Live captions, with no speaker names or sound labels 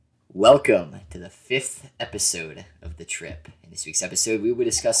Welcome to the fifth episode of The Trip. In this week's episode, we will be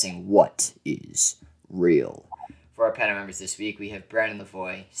discussing what is real. For our panel members this week, we have Brandon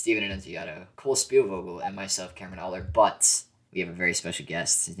Lavoie, Stephen Annunziato, Cole Spielvogel, and myself, Cameron Aller. But we have a very special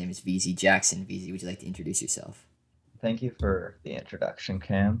guest. His name is VZ Jackson. VZ, would you like to introduce yourself? Thank you for the introduction,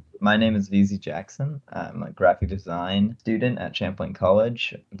 Cam. My name is VZ Jackson. I'm a graphic design student at Champlain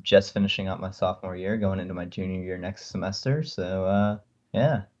College. I'm just finishing up my sophomore year, going into my junior year next semester. So,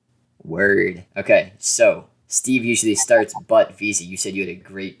 yeah. Word. Okay, so Steve usually starts, but VZ, you said you had a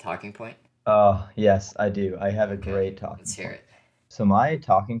great talking point. Oh, yes, I do. I have a Okay, great talking Let's hear it. So my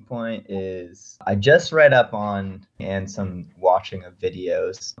talking point is I just read up on and some watching of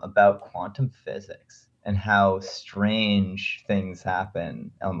videos about quantum physics and how strange things happen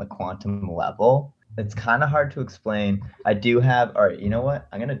on the quantum level. It's kind of hard to explain. I do have, all right, you know what?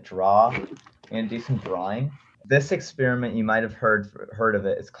 I'm going to do some drawing. This experiment, you might have heard of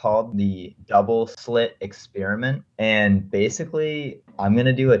it. It's called the double slit experiment. And basically, I'm going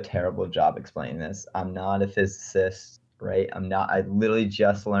to do a terrible job explaining this. I'm not a physicist, right? I literally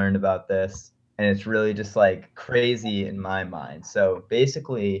just learned about this, and it's really just like crazy in my mind. So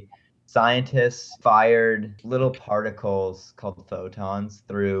basically, scientists fired little particles called photons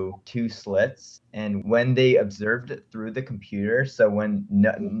through two slits, and when they observed it through the computer, so when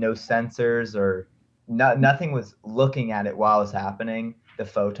no sensors or nothing was looking at it while it was happening, the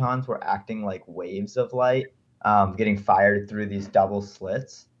photons were acting like waves of light, getting fired through these double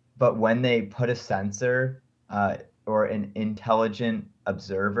slits. But when they put a sensor or an intelligent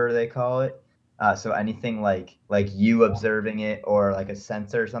observer, they call it. So anything like you observing it or like a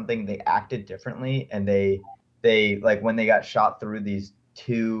sensor or something, they acted differently, and they like when they got shot through these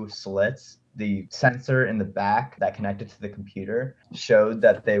two slits, the sensor in the back that connected to the computer showed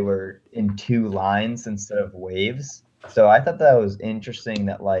that they were in two lines instead of waves. So I thought that was interesting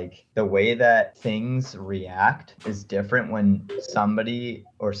that like the way that things react is different when somebody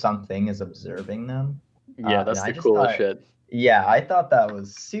or something is observing them. Yeah, And that's I the just coolest thought, shit. yeah, I thought that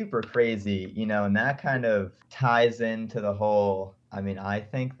was super crazy, and that kind of ties into the whole. I mean, I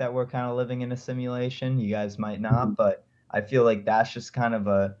think that we're kind of living in a simulation. You guys might not, but I feel like that's just kind of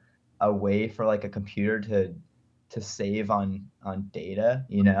a way for like a computer to save on data,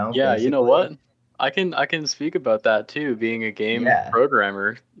 Yeah, you know basically. what? I can speak about that too, being a game Yeah,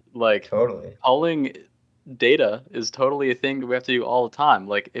 programmer. Like totally. culling data is totally a thing that we have to do all the time.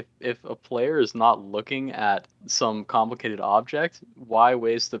 Like if a player is not looking at some complicated object, why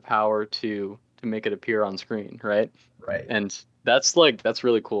waste the power to make it appear on screen, right? Right. And that's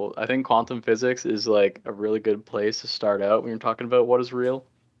really cool. I think quantum physics is like a really good place to start out when you're talking about what is real.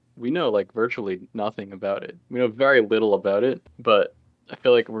 We know like virtually nothing about it. We know very little about it, but I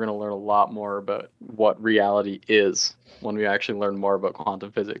feel like we're going to learn a lot more about what reality is when we actually learn more about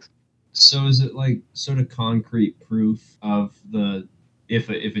quantum physics. So is it like sort of concrete proof of the if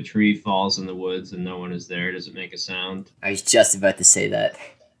a tree falls in the woods and no one is there, does it make a sound? I was just about to say that.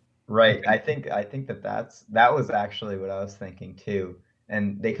 Right. I think that was actually what I was thinking too.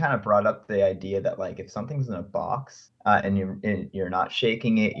 And they kind of brought up the idea that like if something's in a box and you're not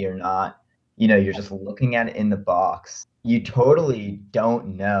shaking it, you're not, you're just looking at it in the box. You totally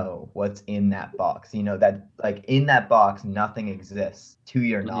don't know what's in that box. That like in that box nothing exists to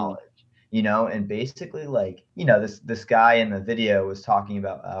your Hmm. knowledge. And basically like, this guy in the video was talking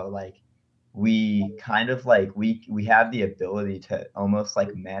about like we kind of like we have the ability to almost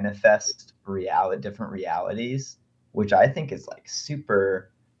like manifest different realities, which I think is like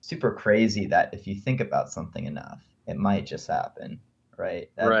super super crazy that if you think about something enough it might just happen, right?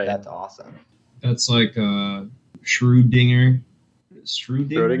 Right. That's awesome. That's like Schrödinger.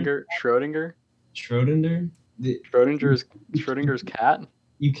 Schrödinger? Schrodinger? Schrödinger? Schrodinger's cat?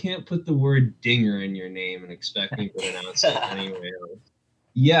 You can't put the word dinger in your name and expect me to pronounce it anyway else.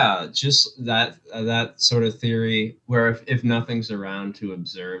 Yeah, just that sort of theory where if nothing's around to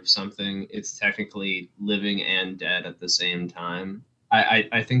observe something, it's technically living and dead at the same time.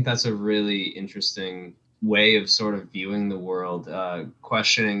 I think that's a really interesting way of sort of viewing the world,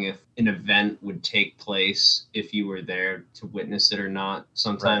 questioning if an event would take place if you were there to witness it or not. Right.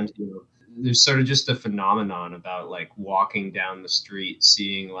 Sometimes, there's sort of just a phenomenon about like walking down the street,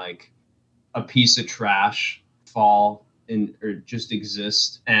 seeing like a piece of trash fall and or just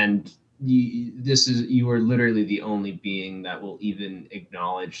exist, and you are literally the only being that will even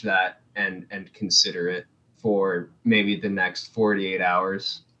acknowledge that and consider it for maybe the next 48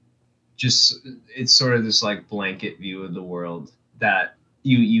 hours. Just it's sort of this like blanket view of the world that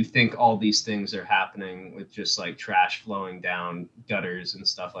you think all these things are happening with just like trash flowing down gutters and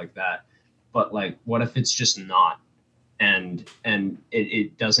stuff like that, but like what if it's just not, and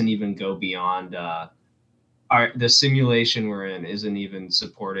it doesn't even go beyond the simulation we're in isn't even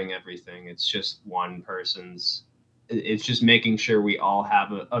supporting everything. It's just one person's. It's just making sure we all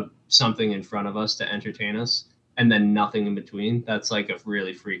have a something in front of us to entertain us, and then nothing in between. That's like a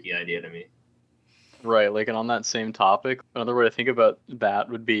really freaky idea to me. Right, like, and on that same topic, another way to think about that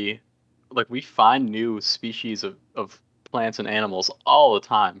would be, like, we find new species of plants and animals all the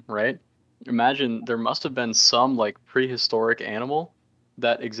time, right? Imagine there must have been some, like, prehistoric animal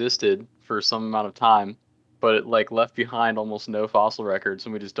that existed for some amount of time, but it, like, left behind almost no fossil records,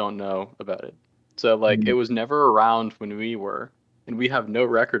 and we just don't know about it. So, like, it was never around when we were, and we have no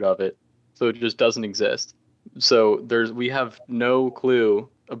record of it, so it just doesn't exist. So we have no clue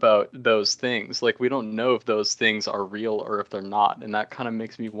about those things. Like, we don't know if those things are real or if they're not, and that kind of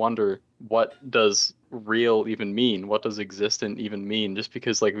makes me wonder, what does real even mean? What does existent even mean? Just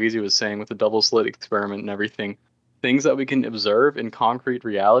because, like Veezy was saying, with the double slit experiment and everything, things that we can observe in concrete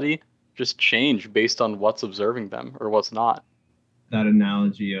reality just change based on what's observing them or what's not. That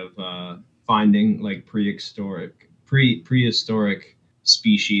analogy of finding like prehistoric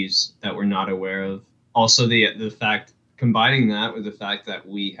species that we're not aware of. Also, the fact, combining that with the fact that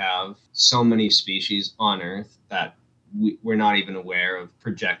we have so many species on Earth that we're not even aware of,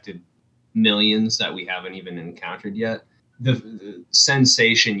 projected millions that we haven't even encountered yet. The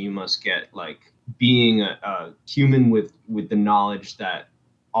sensation you must get, like being a human with the knowledge that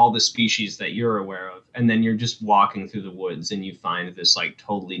all the species that you're aware of, and then you're just walking through the woods and you find this like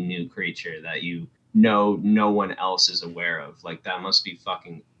totally new creature that you know no one else is aware of. Like, that must be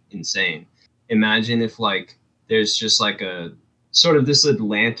fucking insane. Imagine if like there's just like a sort of this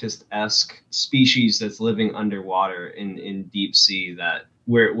Atlantis-esque species that's living underwater in deep sea that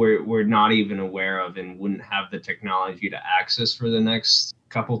we're not even aware of and wouldn't have the technology to access for the next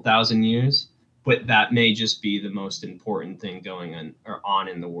couple thousand years. But that may just be the most important thing going on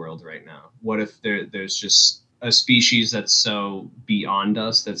in the world right now. What if there's just a species that's so beyond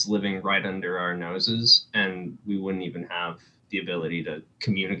us, that's living right under our noses, and we wouldn't even have the ability to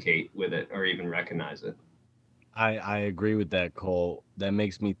communicate with it or even recognize it? I agree with that, Cole. That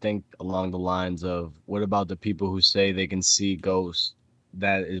makes me think along the lines of, what about the people who say they can see ghosts?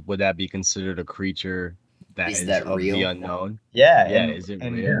 Would that be considered a creature that Is is that of the real? unknown? Yeah. Yeah, and, is it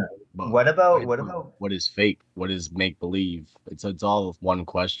and real? But what about what is fake? What is make believe? It's all one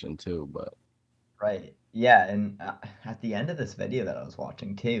question too. But right? Yeah, and at the end of this video that I was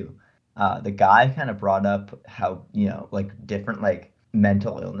watching too, the guy kind of brought up how, like different like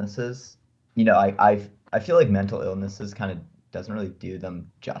mental illnesses. I feel like mental illnesses kind of doesn't really do them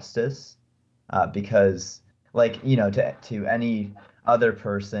justice, because like, to any other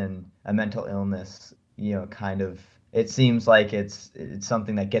person, a mental illness, kind of, it seems like it's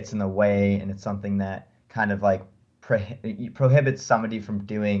something that gets in the way, and it's something that kind of like prohibits somebody from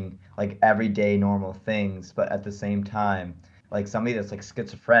doing like everyday normal things. But at the same time, like somebody that's like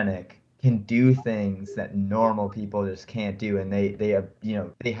schizophrenic can do things that normal people just can't do, and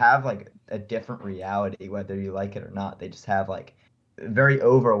they have like a different reality, whether you like it or not. They just have like very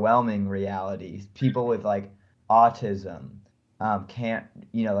overwhelming realities. People with like autism can't,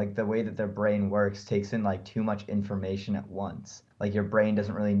 like the way that their brain works takes in like too much information at once. Like your brain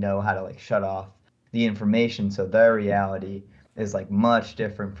doesn't really know how to like shut off the information, so their reality is like much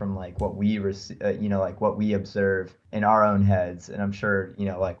different from like what we like what we observe in our own heads. And I'm sure,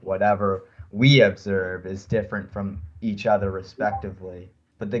 like whatever we observe is different from each other respectively.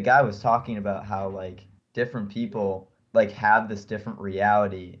 But the guy was talking about how like different people like have this different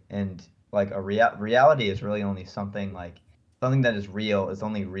reality, and like reality is really only something that is real is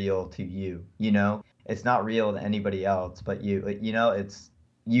only real to you. It's not real to anybody else but you. It's,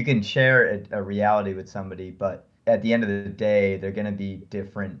 you can share a reality with somebody, but at the end of the day, they're going to be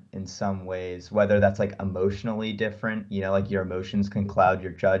different in some ways, whether that's like emotionally different, like your emotions can cloud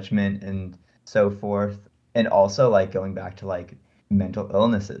your judgment and so forth. And also, like, going back to like mental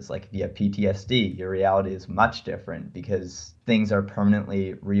illnesses, like if you have PTSD, your reality is much different because things are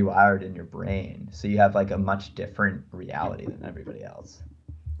permanently rewired in your brain. So you have like a much different reality than everybody else.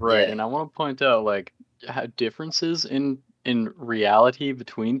 Right, Yeah. and I want to point out, like, how differences in reality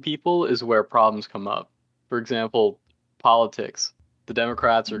between people is where problems come up. For example, politics. The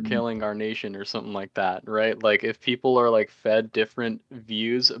Democrats are killing our nation or something like that, right? Like, if people are like fed different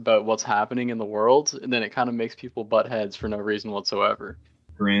views about what's happening in the world, then it kind of makes people butt heads for no reason whatsoever.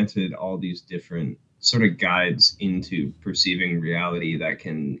 Granted, all these different sort of guides into perceiving reality that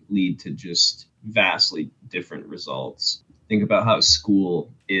can lead to just vastly different results. Think about how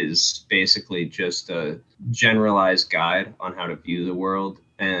school is basically just a generalized guide on how to view the world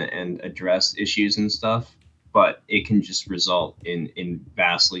and address issues and stuff. but it can just result in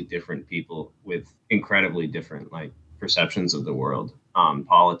vastly different people with incredibly different like perceptions of the world.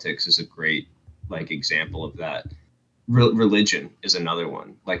 Politics is a great like example of that. Religion is another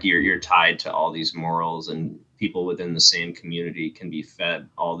one. Like you're tied to all these morals, and people within the same community can be fed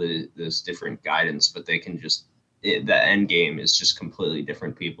all this different guidance, but they can just the end game is just completely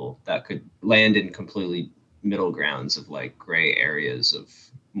different people that could land in completely middle grounds of like gray areas of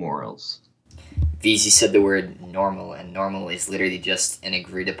morals. VZ said the word normal, and normal is literally just an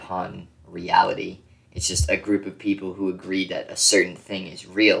agreed upon reality. It's just a group of people who agree that a certain thing is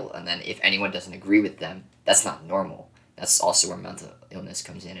real, and then if anyone doesn't agree with them, that's not normal. That's also where mental illness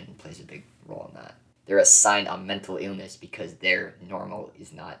comes in and plays a big role in that. They're assigned a mental illness because their normal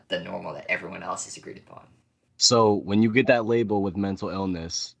is not the normal that everyone else has agreed upon. So when you get that label with mental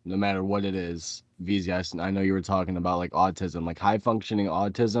illness, no matter what it is, VZ, I know you were talking about like autism, like high functioning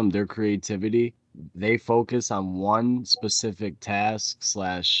autism, their creativity, they focus on one specific task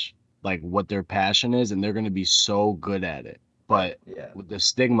 / like what their passion is, and they're going to be so good at it. But with the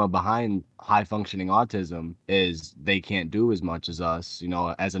stigma behind high functioning autism is they can't do as much as us,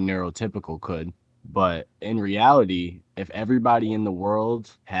 as a neurotypical could. But in reality, if everybody in the world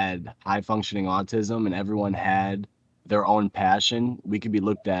had high functioning autism and everyone had their own passion, we could be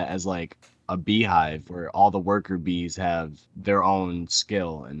looked at as like a beehive where all the worker bees have their own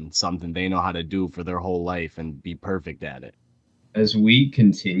skill and something they know how to do for their whole life and be perfect at it. As we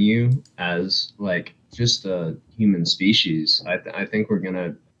continue as like just a human species, I think we're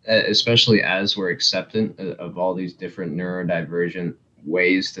gonna, especially as we're acceptant of all these different neurodivergent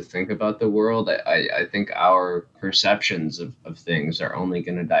ways to think about the world, I think our perceptions of things are only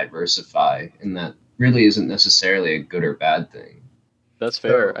going to diversify, and that really isn't necessarily a good or bad thing. That's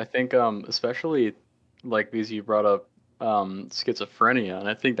fair. I think especially like these you brought up schizophrenia, and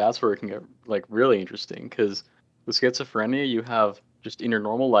I think that's where it can get like really interesting, because with schizophrenia you have just in your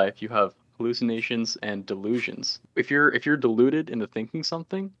normal life you have hallucinations and delusions. If you're deluded into thinking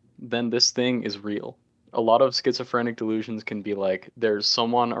something, then this thing is real. A lot of schizophrenic delusions can be like, there's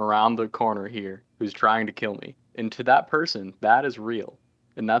someone around the corner here who's trying to kill me. And to that person, that is real.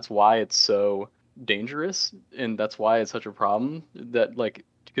 And that's why it's so dangerous. And that's why it's such a problem that, like,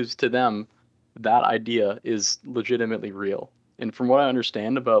 because to them, that idea is legitimately real. And from what I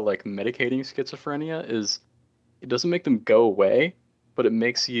understand about, like, medicating schizophrenia is it doesn't make them go away, but it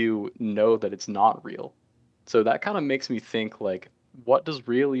makes you know that it's not real. So that kind of makes me think, like, what does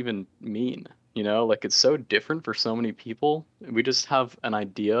real even mean? Like it's so different for so many people. We just have an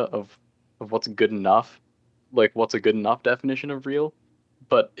idea of what's good enough, like what's a good enough definition of real,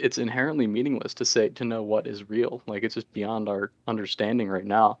 but it's inherently meaningless to know what is real. Like it's just beyond our understanding right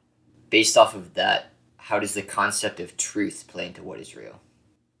now. Based off of that, how does the concept of truth play into what is real?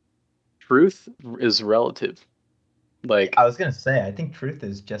 Truth is relative. Like I was gonna say, I think truth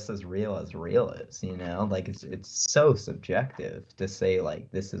is just as real is, like it's so subjective to say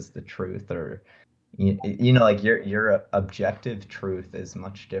like this is the truth, or like your objective truth is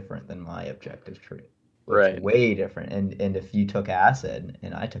much different than my objective truth. Right. It's way different. And if you took acid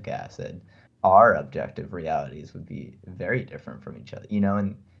and I took acid, our objective realities would be very different from each other,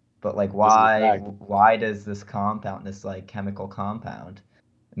 but like why does this compound, this like chemical compound,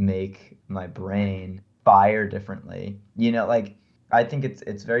 make my brain fire differently? Like I think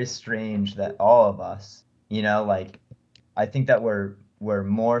it's very strange that all of us, like I think that we're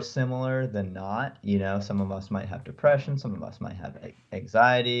more similar than not. Some of us might have depression, some of us might have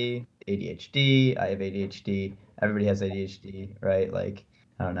anxiety, ADHD. I have ADHD. Everybody has ADHD, right? Like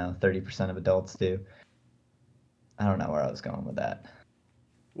I don't know, 30% of adults do. I don't know where I was going with that.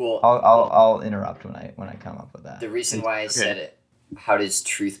 Well, I'll interrupt when I come up with that. The reason why I said it, how does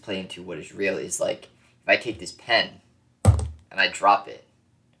truth play into what is real, is like if I take this pen and I drop it,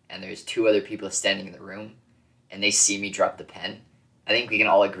 and there's two other people standing in the room, and they see me drop the pen, I think we can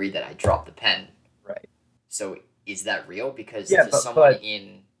all agree that I dropped the pen. Right. So is that real? Because to someone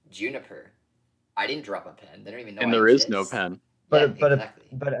in Juniper, I didn't drop a pen. They don't even know. And there is no pen. But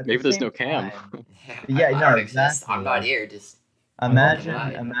maybe there's no cam. Yeah, no, exactly. I'm not here. Just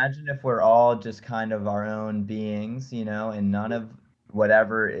imagine if we're all just kind of our own beings, and none of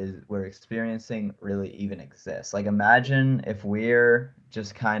whatever we're experiencing really even exists. Like imagine if we're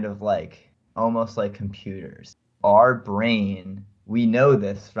just kind of like almost like computers. Our brain, we know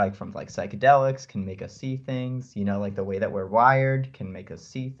this like from like psychedelics, can make us see things, like the way that we're wired can make us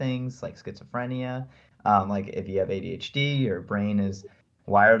see things, like schizophrenia. Like if you have ADHD, your brain is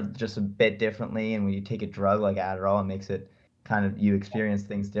wired just a bit differently, and when you take a drug like Adderall, it makes it kind of you experience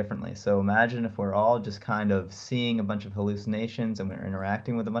things differently. So imagine if we're all just kind of seeing a bunch of hallucinations and we're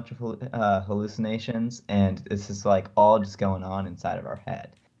interacting with a bunch of hallucinations, and this is like all just going on inside of our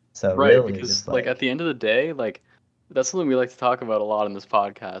head. So Right, really, because just like at like the end of the day, like that's something we like to talk about a lot in this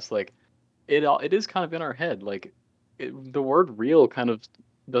podcast. Like it is kind of in our head. Like the word real kind of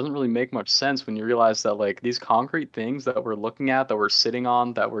doesn't really make much sense when you realize that like these concrete things that we're looking at, that we're sitting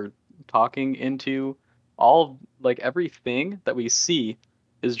on, that we're talking into, all like everything that we see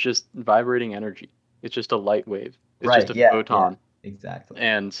is just vibrating energy. It's just a light wave. It's just right, a yeah, photon. exactly.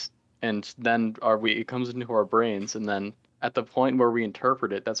 And then our we it comes into our brains, and then at the point where we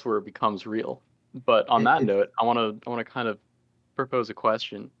interpret it, that's where it becomes real. But on that It's note, I want to kind of propose a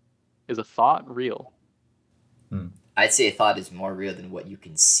question. Is a thought real? hmm, I'd say a thought is more real than what you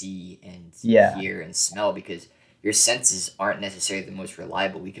can see and yeah, hear and smell because your senses aren't necessarily the most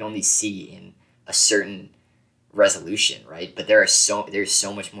reliable. We can only see in a certain resolution, right? But there's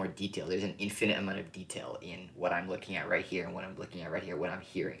so much more detail. There's an infinite amount of detail in what I'm looking at right here and what I'm looking at right here, what I'm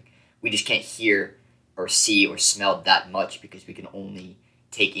hearing. We just can't hear or see or smell that much because we can only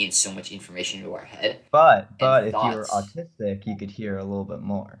take in so much information into our head. And but if you were thoughts, autistic, you could hear a little bit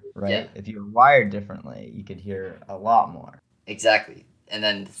more, yeah, right? If you were wired differently, you could hear a lot more. exactly. And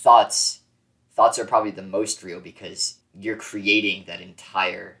then thoughts are probably the most real because you're creating that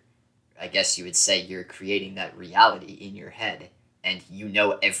entire, I guess you would say you're creating that reality in your head and you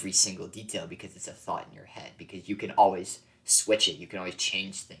know every single detail because it's a thought in your head because you can always switch it, you can always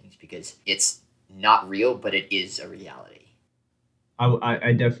change things because it's not real but it is a reality.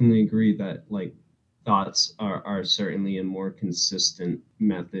 I definitely agree that like thoughts are certainly a more consistent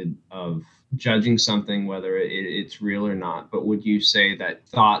method of judging something, whether it's real or not. But would you say that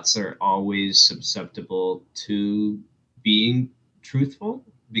thoughts are always susceptible to being truthful?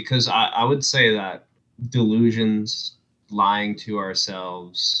 Because I would say that delusions, lying to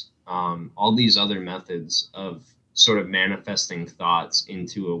ourselves, all these other methods of sort of manifesting thoughts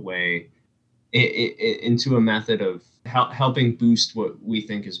into a way into a method of helping boost what we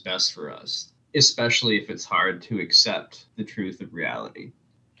think is best for us, especially if it's hard to accept the truth of reality.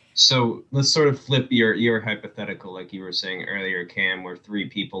 So let's sort of flip your hypothetical, like you were saying earlier, Cam, where three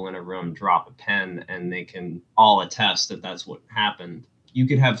people in a room drop a pen and they can all attest that that's what happened. You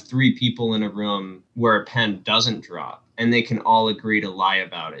could have three people in a room where a pen doesn't drop, and they can all agree to lie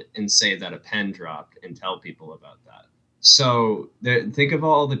about it and say that a pen dropped and tell people about that. So think of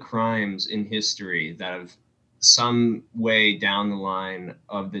all the crimes in history that have some way down the line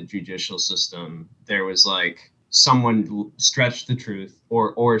of the judicial system, there was like someone stretched the truth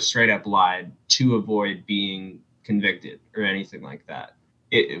or straight up lied to avoid being convicted or anything like that.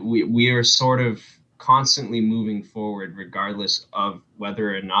 We are sort of constantly moving forward regardless of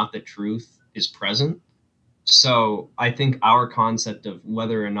whether or not the truth is present. So I think our concept of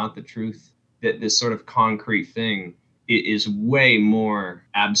whether or not the truth, that this sort of concrete thing, is way more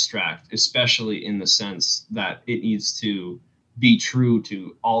abstract, especially in the sense that it needs to be true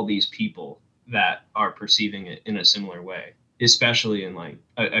to all these people that are perceiving it in a similar way, especially in like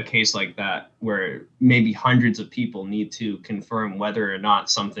a case like that where maybe hundreds of people need to confirm whether or not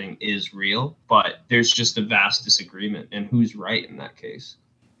something is real, but there's just a vast disagreement and who's right in that case.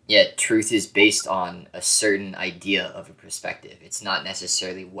 Yeah, truth is based on a certain idea of a perspective. It's not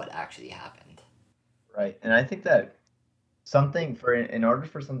necessarily what actually happened. Right. And I think that something for in order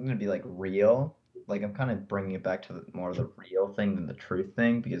for something to be like real, like I'm kind of bringing it back to more of the real thing than the truth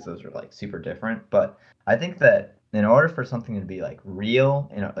thing because those are like super different. But I think that in order for something to be like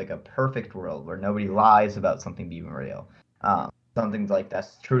real in like a perfect world where nobody lies about something being real, something like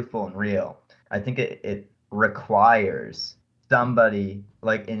that's truthful and real, I think it requires somebody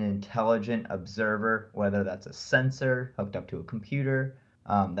like an intelligent observer, whether that's a sensor hooked up to a computer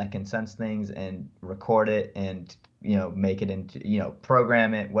that can sense things and record it and make it into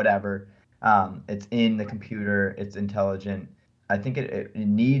program it, whatever. It's in the computer, it's intelligent. I think it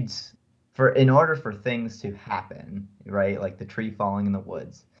needs for in order for things to happen, right, like the tree falling in the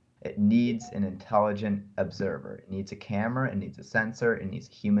woods, it needs an intelligent observer. It needs a camera, it needs a sensor, it needs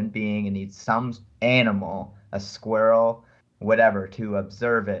a human being, it needs some animal, a squirrel, whatever, to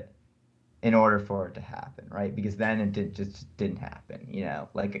observe it in order for it to happen, right? Because then just didn't happen,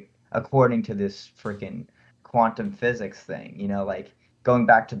 like according to this freaking quantum physics thing, like going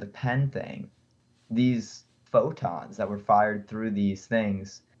back to the pen thing, these photons that were fired through these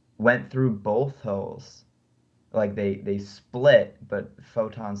things went through both holes. Like they split, but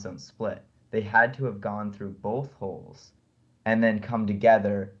photons don't split. They had to have gone through both holes and then come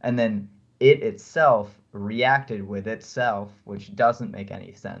together, and then it itself reacted with itself, which doesn't make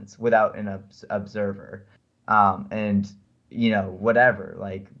any sense without an observer. And whatever,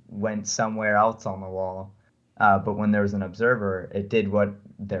 like went somewhere else on the wall. But when there was an observer, it did what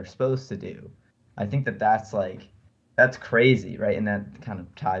they're supposed to do. I think that that's crazy, right? And that kind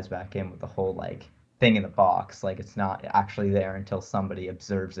of ties back in with the whole like thing in the box. Like it's not actually there until somebody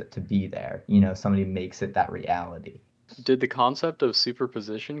observes it to be there. Somebody makes it that reality. Did the concept of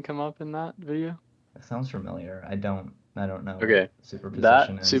superposition come up in that video? That sounds familiar. I don't know Okay, what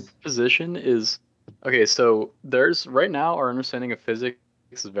superposition that is. superposition is okay. So there's right now our understanding of physics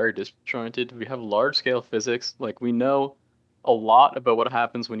is very disjointed. We have large scale physics. Like we know a lot about what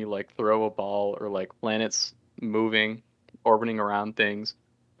happens when you like throw a ball or like planets moving, orbiting around things.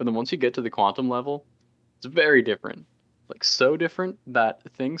 But then once you get to the quantum level, it's very different. Like so different that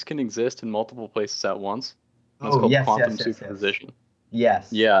things can exist in multiple places at once. That's Oh, called yes, quantum yes, yes, yes. superposition. Yes.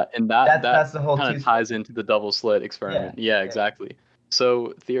 Yeah, and That's that the whole kind two. of ties into the double slit experiment. Yeah, Yeah. exactly.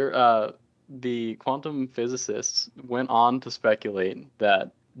 So the quantum physicists went on to speculate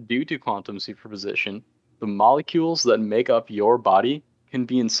that due to quantum superposition, the molecules that make up your body can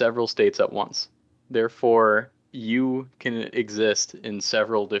be in several states at once. Therefore, you can exist in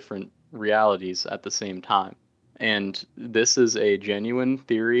several different realities at the same time. And this is a genuine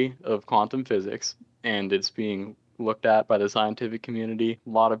theory of quantum physics, and it's being looked at by the scientific community. A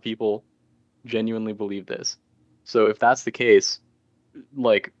lot of people genuinely believe this. So if that's the case,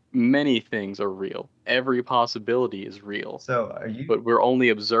 like many things are real. Every possibility is real. So are you? But we're only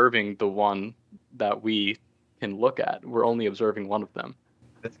observing the one that we can look at. We're only observing one of them.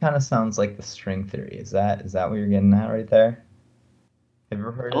 This kind of sounds like the string theory. Is that what you're getting at right there? Have you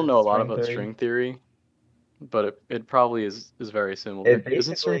ever I heard don't of know a lot string about theory? string theory, but it probably is very similar. It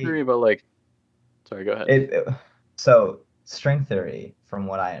Isn't string basically theory about like sorry, go ahead. so string theory, from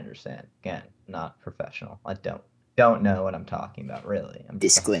what I understand, again, not professional. I don't know what I'm talking about really. I'm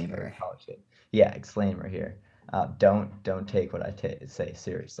just a Disclaimer. college kid. Yeah, disclaimer here. Don't take what I say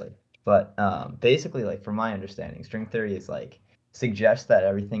seriously. But basically, like from my understanding, string theory is like suggests that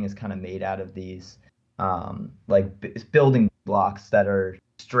everything is kind of made out of these building blocks that are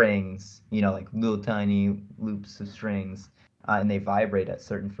strings, like little tiny loops of strings, and they vibrate at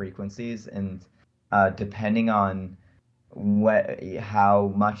certain frequencies, and depending on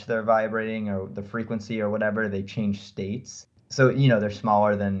how much they're vibrating or the frequency or whatever, they change states. So they're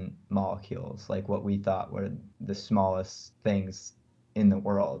smaller than molecules, like what we thought were the smallest things in the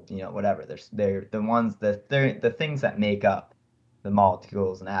world. Whatever. They're the ones that they're the things that make up the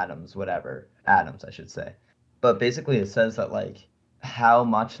molecules and atoms, whatever atoms I should say. But basically, it says that like how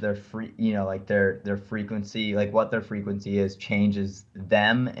much their like their frequency, like what their frequency is, changes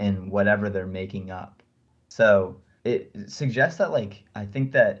them and whatever they're making up. So it suggests that like I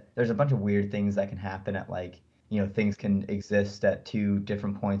think that there's a bunch of weird things that can happen at like things can exist at two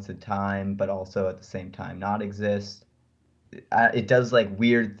different points in time, but also at the same time not exist. It does like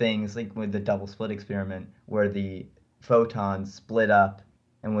weird things, like with the double slit experiment, where the photons split up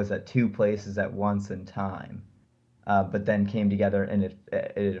and was at two places at once in time, but then came together and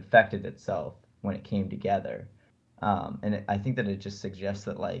it affected itself when it came together. I think that it just suggests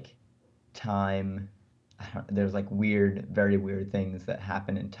that like time, there's like very weird things that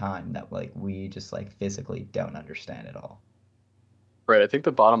happen in time that like we just like physically don't understand at all. Right, I think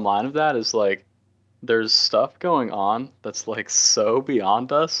the bottom line of that is like there's stuff going on that's like so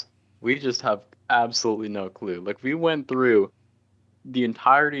beyond us. We just have absolutely no clue. Like we went through the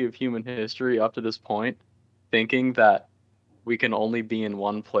entirety of human history up to this point thinking that we can only be in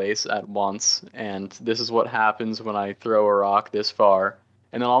one place at once, and this is what happens when I throw a rock this far.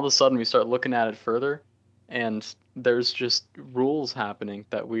 And then all of a sudden we start looking at it further, and there's just rules happening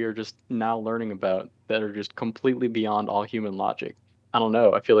that we are just now learning about that are just completely beyond all human logic. I don't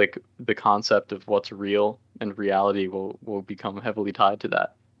know. I feel like the concept of what's real and reality will become heavily tied to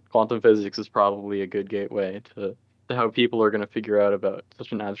that. Quantum physics is probably a good gateway to how people are going to figure out about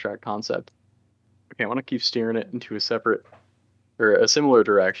such an abstract concept. Okay, I want to keep steering it into a separate or a similar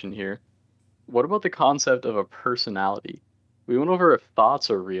direction here. What about the concept of a personality? We went over if thoughts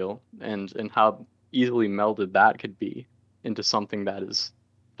are real and how easily melded that could be into something that is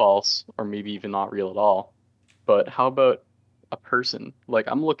false or maybe even not real at all. But how about a person? Like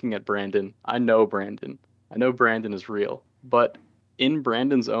I'm looking at Brandon. I know Brandon. I know Brandon is real. But in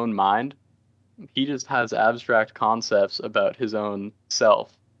Brandon's own mind, he just has abstract concepts about his own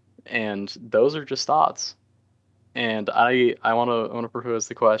self. And those are just thoughts. And I want to propose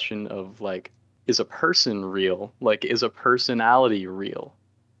the question of like, is a person real? Like, is a personality real,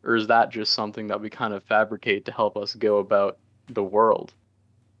 or is that just something that we kind of fabricate to help us go about the world?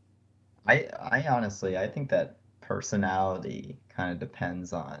 I honestly, I think that personality kind of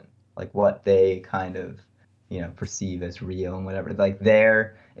depends on like what they kind of perceive as real and whatever. Like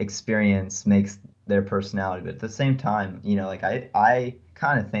their experience makes their personality, but at the same time, like I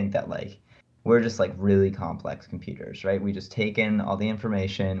kind of think that like we're just like really complex computers, right? We just take in all the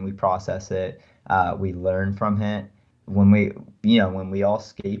information, we process it, we learn from it. When we all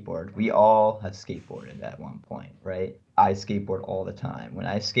skateboard, we all have skateboarded at one point, right? I skateboard all the time. When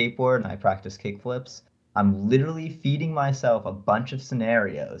I skateboard and I practice kickflips, I'm literally feeding myself a bunch of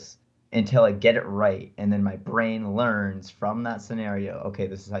scenarios until I get it right, and then my brain learns from that scenario, okay,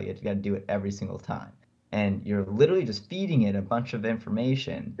 this is how you got to do it every single time. And you're literally just feeding it a bunch of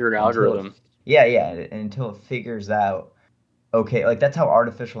information You're an until algorithm. until it figures out, okay, like that's how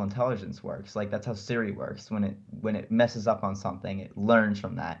artificial intelligence works. Like that's how Siri works. When it messes up on something, it learns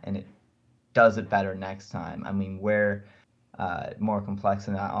from that and it does it better next time. I mean, we're more complex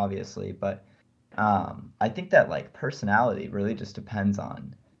than that, obviously, but I think that like personality really just depends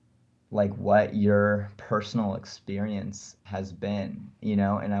on like what your personal experience has been,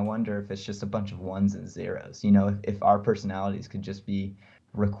 and I wonder if it's just a bunch of ones and zeros, if our personalities could just be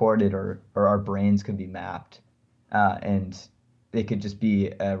recorded or our brains could be mapped, and it could just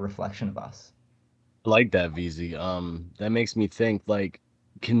be a reflection of us. I like that, VZ. That makes me think like,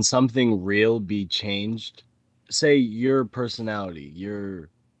 can something real be changed? Say your personality, you're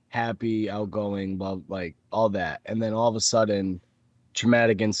happy, outgoing, blah, like all that, and then all of a sudden,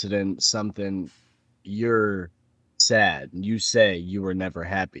 traumatic incident, something, you're sad. You say you were never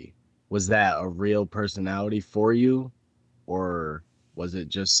happy. Was that a real personality for you, or was it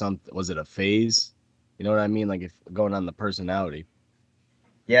just something? Was it a phase? You know what I mean? Like if going on the personality.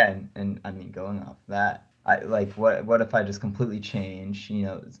 Yeah, and I mean, going off that, I like what if I just completely change?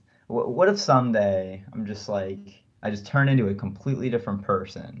 What if someday I'm just like I just turn into a completely different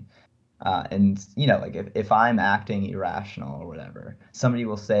person? And like if I'm acting irrational or whatever, somebody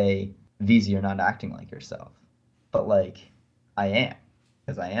will say, "VZ, you're not acting like yourself," but like I am,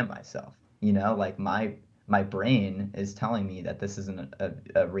 because I am myself. Like my brain is telling me that this isn't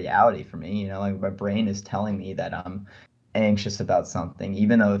a reality for me. Like my brain is telling me that I'm anxious about something,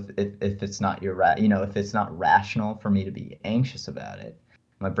 even though if it's not if it's not rational for me to be anxious about it,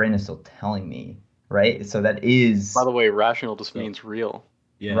 my brain is still telling me, right? So that By is the way, rational just So means real.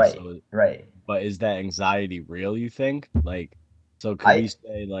 yeah, right, so right. but is that anxiety real, you think? Like, so could we I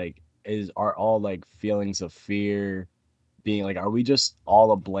say like are all like feelings of fear being like, are we just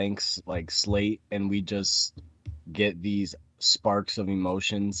all a blank like slate and we just get these sparks of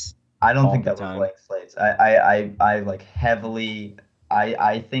emotions I don't all think the that we're time? blank slates. I like heavily.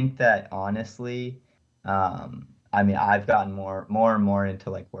 I think that honestly, I mean, I've gotten more and more into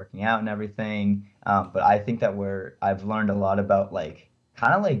like working out and everything. But I think that I've learned a lot about like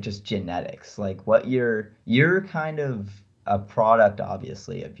kind of like just genetics, like what you're kind of a product,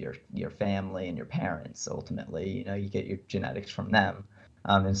 obviously, of your family and your parents. Ultimately, you get your genetics from them.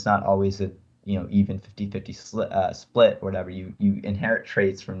 It's not always a even 50-50 split or whatever. You inherit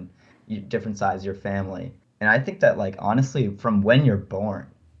traits from different sides of your family. And I think that like honestly, from when you're born,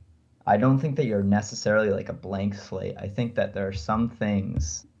 I don't think that you're necessarily like a blank slate. I think that there are some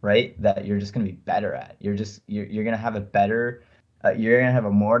things, right, that you're just going to be better at. You're going to have a better you're going to have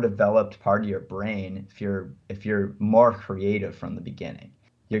a more developed part of your brain if you're more creative from the beginning.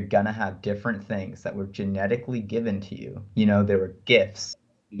 You're going to have different things that were genetically given to you. They were gifts,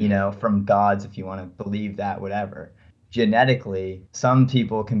 Yeah. from gods, if you want to believe that, whatever. Genetically, some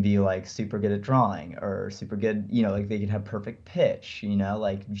people can be like super good at drawing or super good, like they can have perfect pitch,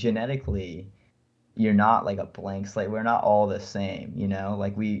 like genetically, you're not like a blank slate. We're not all the same,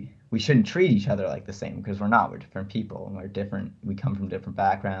 like we shouldn't treat each other like the same because we're not. We're different people and we're different. We come from different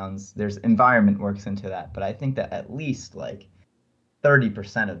backgrounds. There's environment works into that, but I think that at least like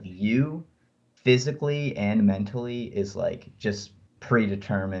 30% of you physically and mentally is like just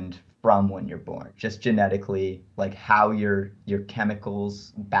predetermined from when you're born, just genetically, like how your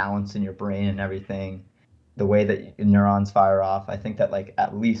chemicals balance in your brain and everything, the way that your neurons fire off. I think that like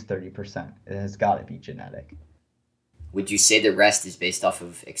at least 30% it has got to be genetic. Would you say the rest is based off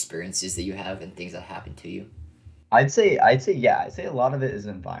of experiences that you have and things that happen to you? I'd say yeah, I'd say a lot of it is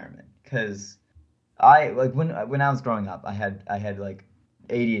environment, because I like when I was growing up, I had like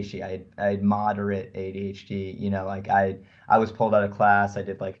ADHD. I had moderate ADHD. Like I was pulled out of class. I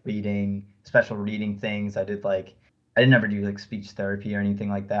did like reading, special reading things. I didn't ever do like speech therapy or anything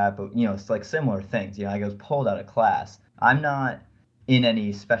like that. But it's like similar things. Like I was pulled out of class. I'm not in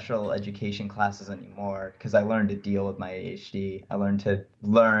any special education classes anymore because I learned to deal with my ADHD. I learned to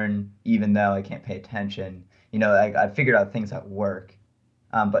learn even though I can't pay attention. I figured out things at work,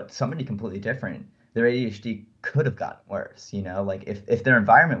 but somebody completely different, their ADHD could have gotten worse, you know, like if their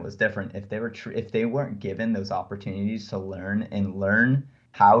environment was different, if they were if they weren't given those opportunities to learn and learn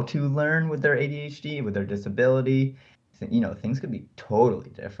how to learn with their ADHD, with their disability, you know, things could be totally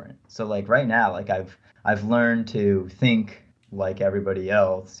different. So like right now, like I've learned to think like everybody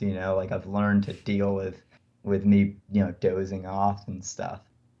else, you know, like I've learned to deal with me, you know, dozing off and stuff.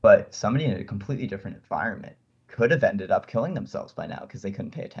 But somebody in a completely different environment could have ended up killing themselves by now because they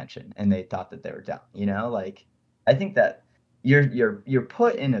couldn't pay attention and they thought that they were dumb, you know? Like I think that you're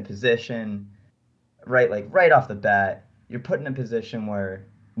put in a position, right, like right off the bat, you're put in a position where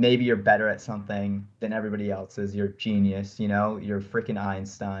maybe you're better at something than everybody else is. You're a genius, you know, you're freaking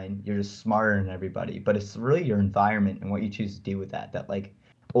Einstein, you're just smarter than everybody. But it's really your environment and what you choose to do with that that like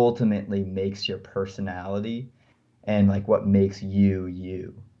ultimately makes your personality and like what makes you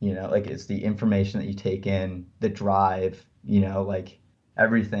you. You know, like it's the information that you take in, the drive, you know, like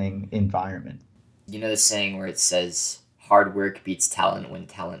everything environment. You know the saying where it says hard work beats talent when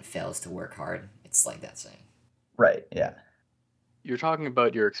talent fails to work hard? It's like that saying. Right. Yeah. You're talking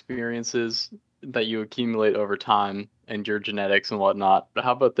about your experiences that you accumulate over time and your genetics and whatnot. But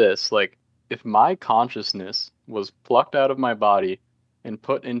how about this? Like, if my consciousness was plucked out of my body and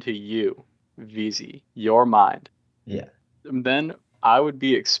put into you, VZ, your mind, Yeah. then I would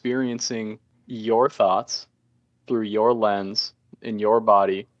be experiencing your thoughts through your lens in your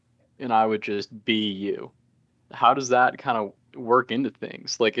body, and I would just be you. How does that kind of work into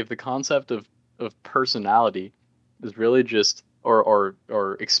things? Like, if the concept of personality is really just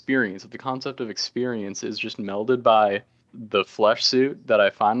or experience, if the concept of experience is just melded by the flesh suit that I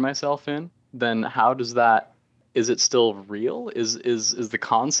find myself in, then how does that, is it still real? Is the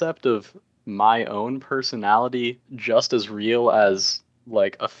concept of my own personality just as real as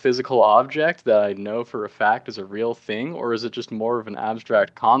like a physical object that I know for a fact is a real thing, or is it just more of an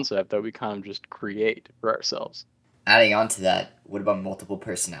abstract concept that we kind of just create for ourselves? Adding on to that, what about multiple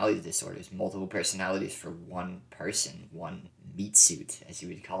personality disorders? Multiple personalities for one person, one meat suit, as you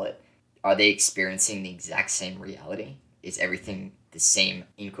would call it. Are they experiencing the exact same reality? Is everything the same,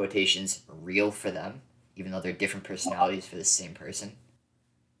 in quotations, real for them, even though they're different personalities for the same person?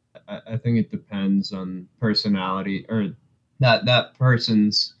 I think it depends on personality or that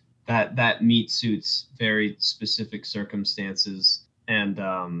person's that meat suits very specific circumstances, and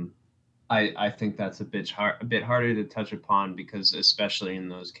I think that's a bit harder to touch upon because especially in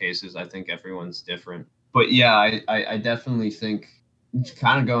those cases, I think everyone's different. But yeah, I definitely think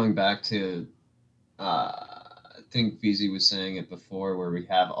kind of going back to I think VZ was saying it before, where we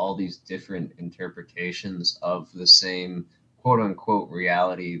have all these different interpretations of the same quote unquote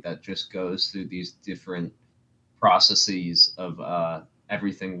reality that just goes through these different processes of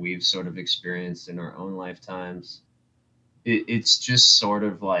everything we've sort of experienced in our own lifetimes. It's just sort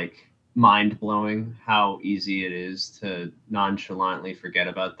of like mind blowing how easy it is to nonchalantly forget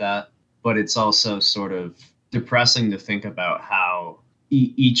about that. But it's also sort of depressing to think about how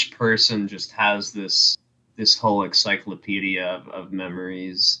each person just has this whole encyclopedia of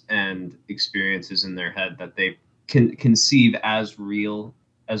memories and experiences in their head that they can conceive as real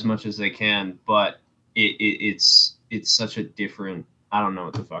as much as they can, but it's such a different, I don't know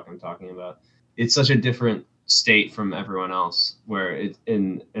what the fuck I'm talking about. It's such a different state from everyone else, where it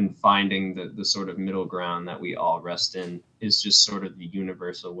in finding the sort of middle ground that we all rest in is just sort of the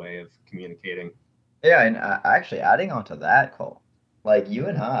universal way of communicating. Yeah, and actually adding on to that, Cole, like you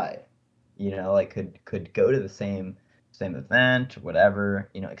and I, you know, like could go to the same event, whatever,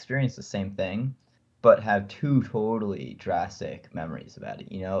 you know, experience the same thing, but have two totally drastic memories about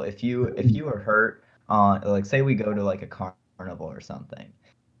it. You know, if you were hurt on, like, say we go to like a carnival or something,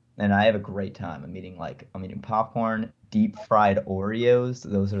 and I have a great time. I'm eating popcorn, deep fried Oreos.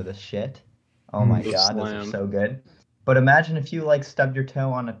 Those are the shit. Oh my The God, those are slam. so good. But imagine if you like stubbed your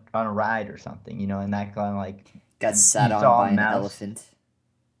toe on a ride or something, you know, and that kind of like Got sat you on saw by a an mouse. elephant.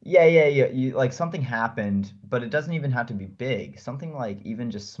 Yeah, yeah, yeah. You like something happened, but it doesn't even have to be big. Something like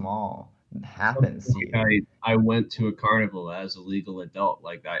even just small Something happens to like you. I went to a carnival as a legal adult.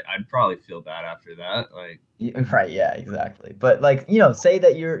 Like I'd probably feel bad after that. Like Right, yeah, exactly. But like, you know, say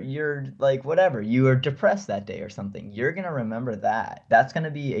that you're like whatever, you were depressed that day or something. You're gonna remember that. That's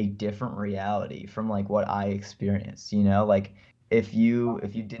gonna be a different reality from like what I experienced, you know? Like if you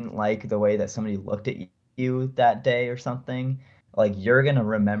didn't like the way that somebody looked at you that day or something, like you're gonna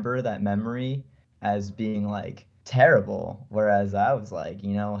remember that memory as being like terrible. Whereas I was like,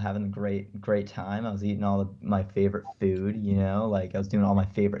 you know, having a great time. I was eating all of my favorite food, you know, like I was doing all my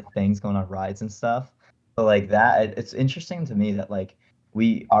favorite things, going on rides and stuff. But like that, it's interesting to me that like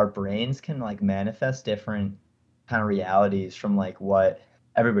our brains can like manifest different kind of realities from like what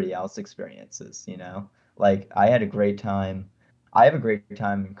everybody else experiences, you know? Like I had a great time. I have a great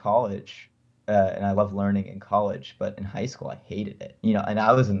time in college, and I love learning in college. But in high school, I hated it. And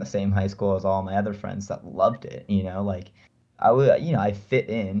I was in the same high school as all my other friends that loved it. Like I would, I fit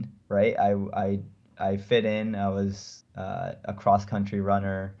in, right? I fit in. I was a cross country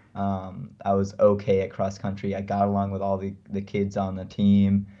runner. I was okay at cross country. I got along with all the kids on the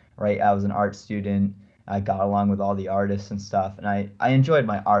team, right? I was an art student. I got along with all the artists and stuff, and I enjoyed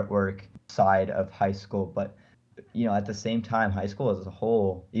my artwork side of high school. But at the same time, high school as a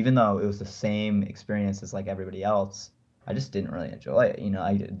whole, even though it was the same experience as like everybody else, I just didn't really enjoy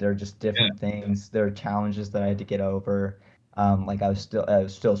it. There are just Yeah. different things. There are challenges that I had to get over. Like I was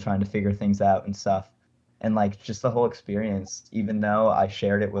still trying to figure things out and stuff. And like just the whole experience, even though I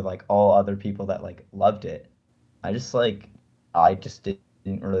shared it with like all other people that like loved it, I just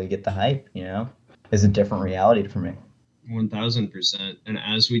didn't really get the hype. It's a different reality for me. 1000%. And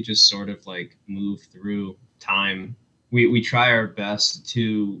as we just sort of like move through time, we try our best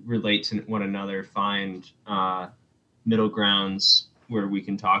to relate to one another, find middle grounds where we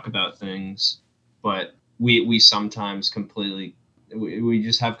can talk about things, but we sometimes we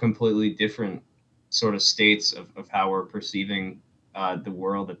just have completely different sort of states of how we're perceiving the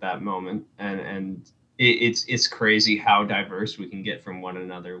world at that moment, and it's crazy how diverse we can get from one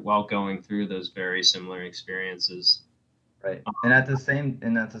another while going through those very similar experiences. Right. And at the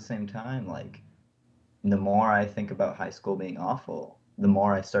same time, like the more I think about high school being awful, the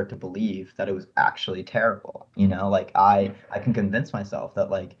more I start to believe that it was actually terrible. Like I can convince myself that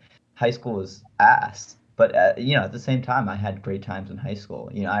like high school was ass, but at the same time, I had great times in high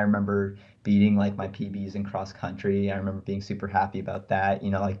school. I remember beating like my PBs in cross country. I remember being super happy about that.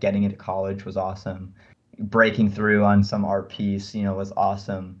 Like getting into college was awesome. Breaking through on some art piece, was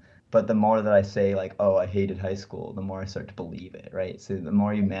awesome. But the more that I say like, oh, I hated high school, the more I start to believe it, right? So the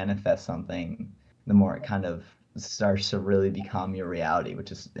more you manifest something, the more it kind of starts to really become your reality,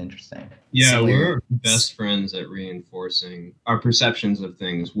 which is interesting. Yeah, So we're best friends at reinforcing our perceptions of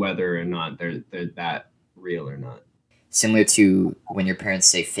things, whether or not they're that real or not. similar to when your parents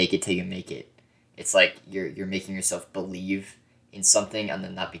say "fake it till you make it," it's like you're making yourself believe in something, and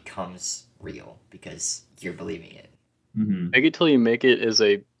then that becomes real because you're believing it. Mm-hmm. Make it till you make it is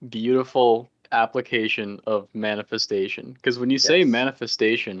a beautiful application of manifestation. Because when you say Yes.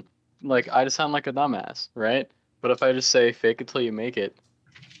 manifestation, like I just sound like a dumbass, right? But if I just say fake it till you make it,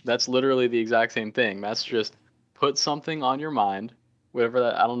 that's literally the exact same thing. That's just put something on your mind, whatever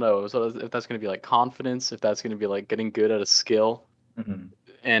that, I don't know. So if that's going to be like confidence, if that's going to be like getting good at a skill, Hmm.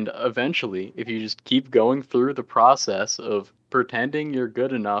 and eventually, if you just keep going through the process of pretending you're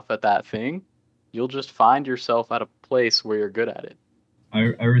good enough at that thing, you'll just find yourself at a place where you're good at it.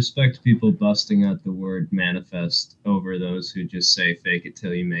 I respect people busting out the word manifest over those who just say fake it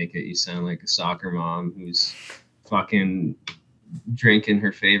till you make it. You sound like a soccer mom who's fucking drinking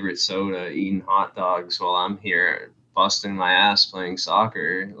her favorite soda, eating hot dogs while I'm here busting my ass playing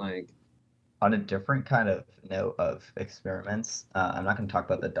soccer. Like, On a different kind of note of experiments, I'm not going to talk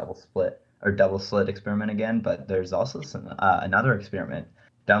about the double split or double slit experiment again, but there's also another experiment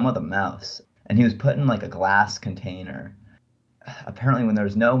done with a mouse, and he was put in like a glass container. Apparently, when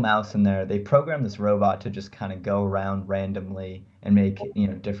there's no mouse in there, they programmed this robot to just kind of go around randomly and make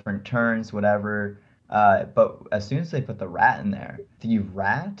different turns, whatever. But as soon as they put the rat in there, the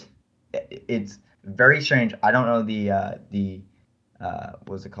rat, it's very strange. I don't know the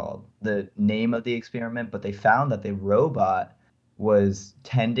what's it called? The name of the experiment, but they found that the robot was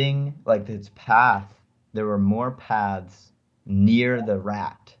tending like its path. There were more paths near the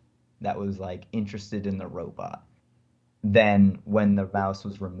rat that was like interested in the robot than when the mouse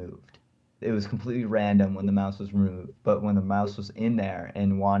was removed. It was completely random when the mouse was removed, but when the mouse was in there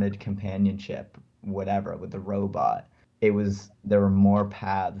and wanted companionship, whatever, with the robot, there were more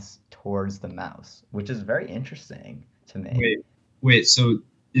paths towards the mouse, which is very interesting to me. wait, so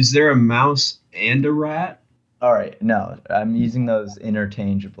is there a mouse and a rat? All right, no, I'm using those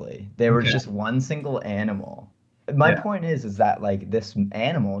interchangeably. There was Okay. just one single animal. My Yeah. point is that like this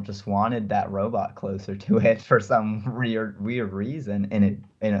animal just wanted that robot closer to it for some weird reason, and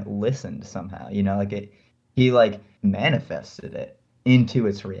it listened somehow. Like he like manifested it into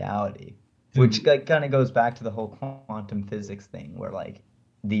its reality, which kind of goes back to the whole quantum physics thing, where like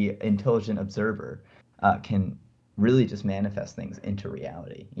the intelligent observer can really just manifest things into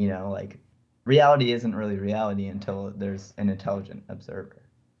reality. Like reality isn't really reality until there's an intelligent observer.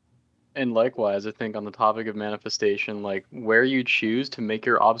 And likewise, I think on the topic of manifestation, like where you choose to make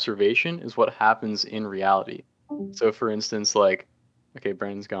your observation is what happens in reality. So for instance, like, okay,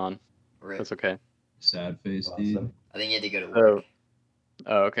 Brandon's gone. Right. That's okay. Sad face, dude. Awesome. I think you had to go to So, work.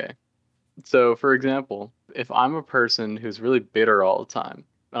 oh, okay. So, for example, if I'm a person who's really bitter all the time,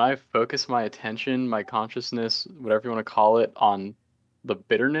 and I focus my attention, my consciousness, whatever you want to call it, on the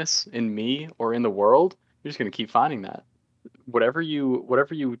bitterness in me or in the world, you're just going to keep finding that. Whatever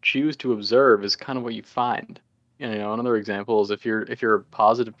you choose to observe is kind of what you find. Another example is if you're a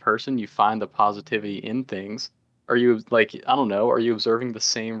positive person, you find the positivity in things. Are you like, I don't know, are you observing the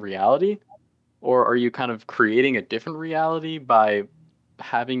same reality? Or are you kind of creating a different reality by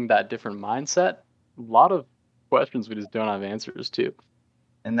having that different mindset? A lot of questions we just don't have answers to.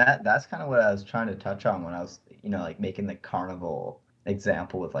 And that's kind of what I was trying to touch on when I was, like making the carnival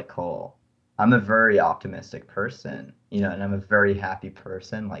example with like Cole. I'm a very optimistic person, and I'm a very happy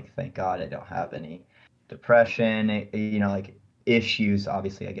person. Like, thank God I don't have any depression, like issues.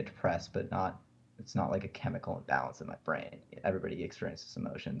 Obviously, I get depressed, but it's not like a chemical imbalance in my brain. Everybody experiences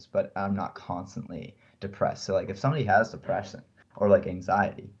emotions, but I'm not constantly depressed. So, like, if somebody has depression, or like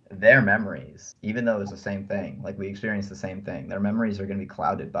anxiety, their memories, even though it's the same thing, like we experience the same thing, their memories are going to be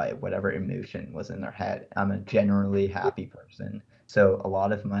clouded by whatever emotion was in their head. I'm a generally happy person. So a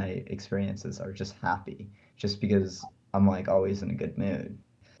lot of my experiences are just happy, just because I'm like always in a good mood.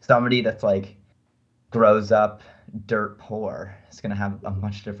 Somebody that's like grows up dirt poor is going to have a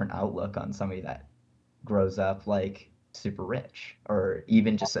much different outlook on somebody that grows up like super rich or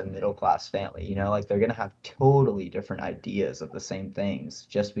even just a middle class family, like they're gonna have totally different ideas of the same things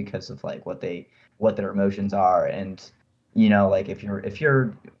just because of like what their emotions are. And like if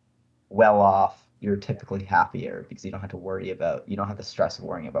you're well off, you're typically happier because you don't have the stress of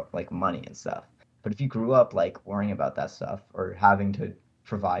worrying about like money and stuff. But if you grew up like worrying about that stuff or having to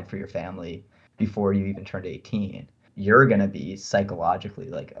provide for your family before you even turned 18, you're gonna be psychologically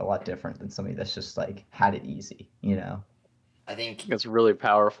like a lot different than somebody that's just like had it easy. I think It's really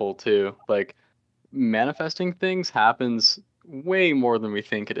powerful too. Like manifesting things happens way more than we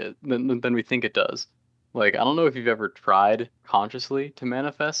think it is than we think it does. Like I don't know if you've ever tried consciously to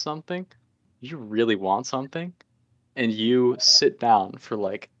manifest something. You really want something and you sit down for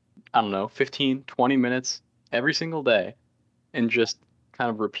like, I don't know, 15, 20 minutes every single day and just kind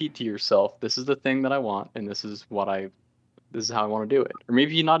of repeat to yourself, this is the thing that I want and this is how I want to do it. Or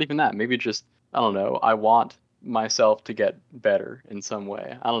maybe not even that. Maybe just, I don't know, I want myself to get better in some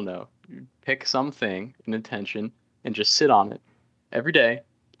way. I don't know. Pick something, an intention, and just sit on it every day,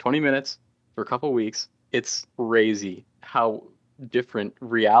 20 minutes for a couple weeks. It's crazy how different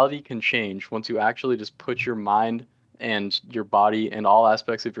reality can change once you actually just put your mind and your body and all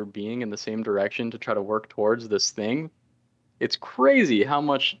aspects of your being in the same direction to try to work towards this thing. It's crazy how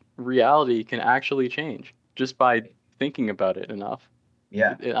much reality can actually change just by thinking about it enough.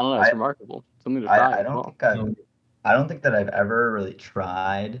 Yeah. I don't know, it's I, remarkable. Something to try I as don't well. think I don't think that I've ever really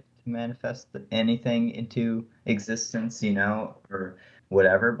tried to manifest anything into existence, or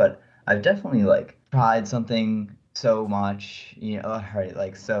whatever, but I've definitely like tried something so much, all right,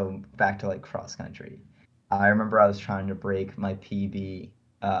 like so back to like cross country. I remember I was trying to break my PB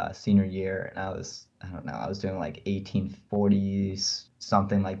senior year, and I don't know, I was doing like 1840s,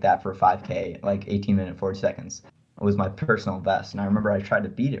 something like that for 5K, like 18 minute 40 seconds. It was my personal best, and I remember I tried to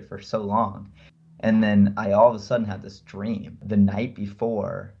beat it for so long. And then I all of a sudden had this dream the night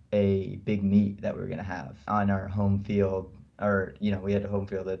before a big meet that we were going to have on our home field. Or, we had a home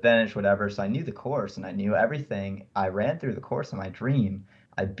field advantage, whatever. So I knew the course and I knew everything. I ran through the course in my dream.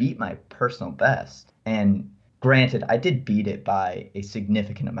 I beat my personal best. And granted, I did beat it by a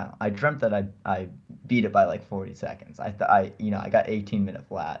significant amount. I dreamt that I beat it by like 40 seconds. I got 18-minute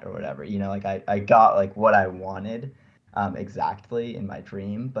flat or whatever. Like I got like what I wanted exactly in my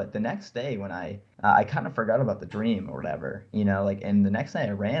dream. But the next day when I kind of forgot about the dream or whatever, like, and the next night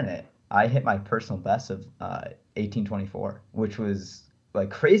I ran it, I hit my personal best of 1824, which was like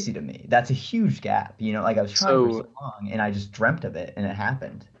crazy to me. That's a huge gap, like I was trying for so So, long and I just dreamt of it and it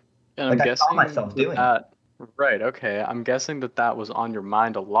happened. and I'm Like I saw guessing myself doing it. right, okay. I'm guessing that was on your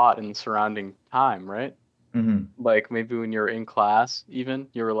mind a lot in the surrounding time, right? Hmm. Like maybe when you're in class, even,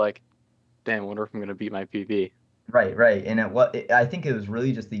 you were like, damn, I wonder if I'm going to beat my PB. Right, right. And I think it was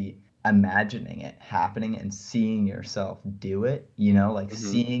really just the imagining it happening and seeing yourself do it, like Hmm.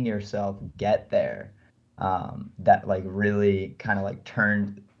 seeing yourself get there. That like really kind of like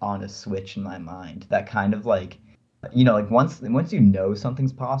turned on a switch in my mind. That kind of like, like once you know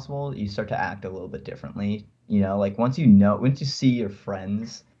something's possible, you start to act a little bit differently. Like once you see your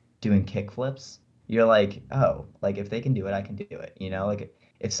friends doing kickflips, you're like, oh, like if they can do it, I can do it. Like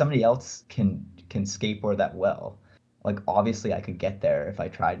if somebody else can skateboard that well, like obviously I could get there if I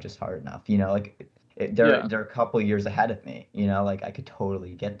tried just hard enough. Like Yeah. they're a couple years ahead of me. Like I could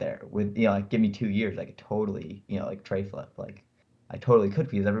totally get there with like give me 2 years, I could totally like tray flip. Like I totally could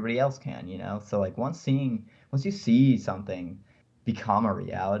because everybody else can, you know? So like once you see something become a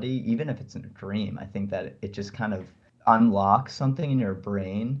reality, even if it's in a dream, I think that it just kind of unlocks something in your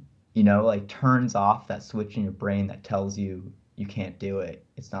brain, you know, like turns off that switch in your brain that tells you you can't do it.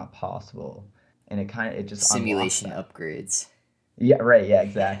 It's not possible. And it just unlocks Simulation that. upgrades. Yeah, right. Yeah, Yeah.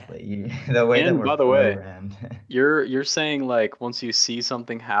 exactly. The way that And we're by the way, programmed. you're saying like once you see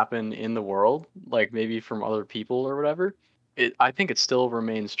something happen in the world, like maybe from other people or whatever, I think it still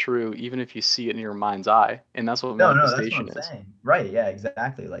remains true even if you see it in your mind's eye, and that's what No, no, that's what I'm manifestation is. saying. Right, yeah,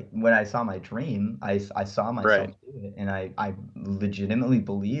 exactly. Like when I saw my dream, I saw Right. myself do it and I legitimately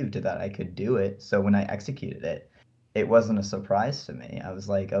believed that I could do it. So when I executed it, it wasn't a surprise to me. I was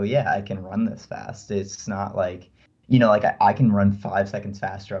like, oh yeah, I can run this fast. It's not like, you know, like I can run 5 seconds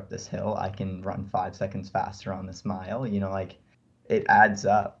faster up this hill. I can run 5 seconds faster on this mile. You know, like it adds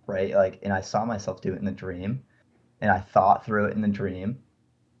up, right? Like, and I saw myself do it in the dream and I thought through it in the dream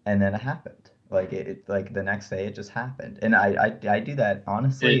and then it happened. Like like the next day it just happened, and I do that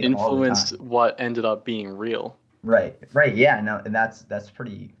It honestly all the influenced time. what ended up being real. Right, right, yeah, no, and that's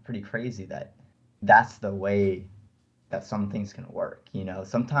pretty crazy that that's the way that some things can work. You know,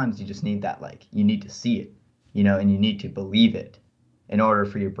 sometimes you just need that, like you need to see it, you know, and you need to believe it in order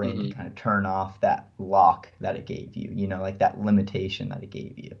for your brain to Hmm. kind of turn off that lock that it gave you. You know, like that limitation that it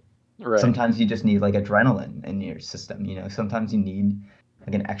gave you. Right. Sometimes you just need like adrenaline in your system. You know, sometimes you need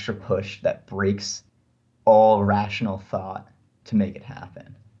like an extra push that breaks all rational thought to make it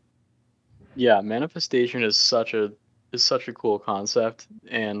happen. Yeah, manifestation is such a cool concept,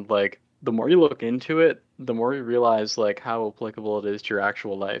 and like the more you look into it, the more you realize like how applicable it is to your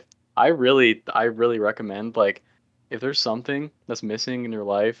actual life. I really recommend like if there's something that's missing in your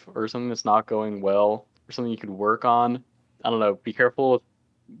life or something that's not going well or something you could work on, I don't know, be careful with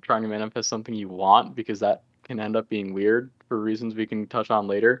trying to manifest something you want because that can end up being weird for reasons we can touch on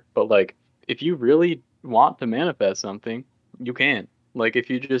later. But like if you really want to manifest something, you can. Like if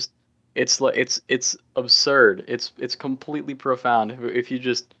you just it's like it's absurd. It's completely profound if you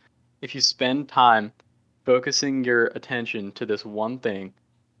just if you spend time focusing your attention to this one thing,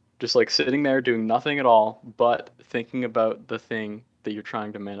 just like sitting there doing nothing at all but thinking about the thing that you're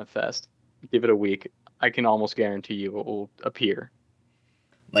trying to manifest. Give it a week. I can almost guarantee you it will appear.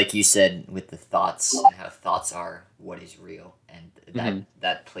 Like you said with the thoughts and how thoughts are what is real, and Hmm.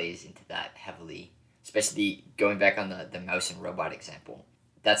 that plays into that heavily. Especially going back on the mouse and robot example.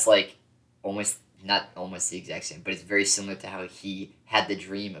 That's like almost not almost the exact same, but it's very similar to how he had the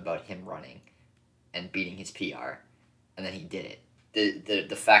dream about him running and beating his PR, and then he did it.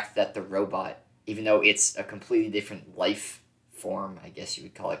 The fact that the robot, even though it's a completely different life form, I guess you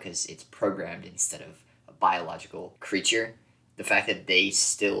would call it, because it's programmed instead of a biological creature, the fact that they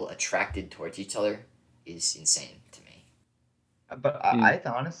still attracted towards each other is insane to me. But Mm.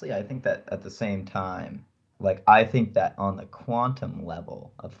 honestly, I think that at the same time, like I think that on the quantum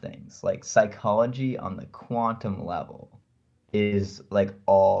level of things, like psychology on the quantum level is like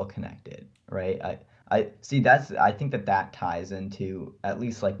all connected, right? I see I think that that ties into at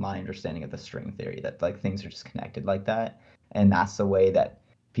least like my understanding of the string theory that like things are just connected like that, and that's the way that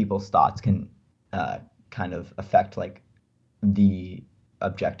people's thoughts can uh, kind of affect like the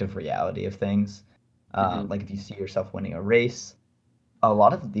objective reality of things. Hmm. Like if you see yourself winning a race, a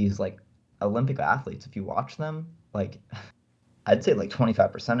lot of these like Olympic athletes, if you watch them, like I'd say like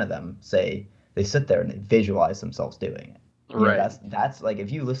 25% of them say they sit there and they visualize themselves doing it. You know, Right. that's like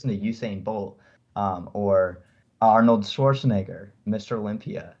if you listen to Usain Bolt or Arnold Schwarzenegger, Mr.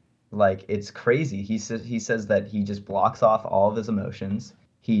 Olympia, like it's crazy. He says that he just blocks off all of his emotions.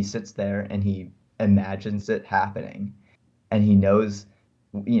 He sits there and he imagines it happening, and he knows,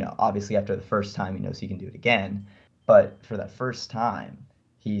 you know, obviously after the first time he knows he can do it again, but for that first time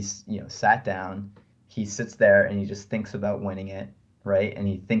he's, you know, sat down, he sits there and he just thinks about winning it, right? And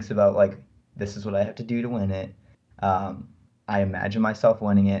he thinks about like, this is what I have to do to win it. um, I imagine myself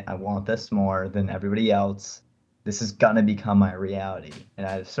winning it. I want this more than everybody else. This is gonna become my reality, and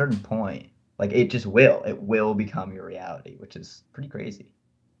at a certain point, like it will become your reality, which is pretty crazy.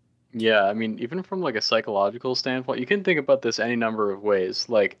 Yeah, I mean, even from like a psychological standpoint, you can think about this any number of ways.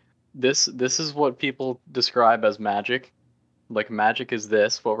 Like this is what people describe as magic. Like magic is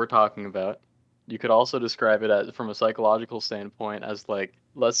this, what we're talking about. You could also describe it as from a psychological standpoint as like,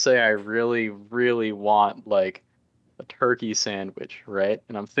 let's say I really, really want like a turkey sandwich, right?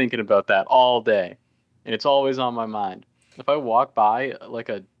 And I'm thinking about that all day. And it's always on my mind. If I walk by like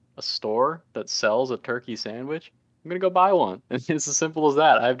a store that sells a turkey sandwich, I'm gonna go buy one. And it's as simple as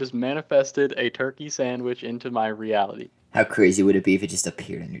that. I've just manifested a turkey sandwich into my reality. How crazy would it be if it just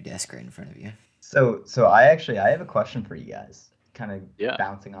appeared on your desk right in front of you? So I have a question for you guys. kind of Yeah.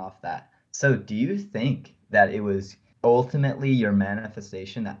 bouncing off that. So do you think that it was ultimately your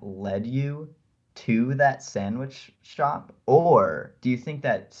manifestation that led you to that sandwich shop? Or do you think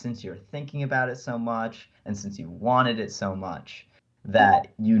that since you're thinking about it so much and since you wanted it so much, that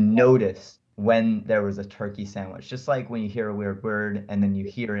you noticed when there was a turkey sandwich? Just like when you hear a weird word and then you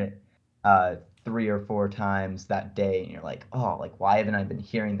hear it 3 or 4 times that day and you're like, oh, like why haven't I been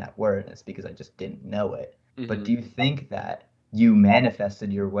hearing that word? And it's because I just didn't know it. But do you think that you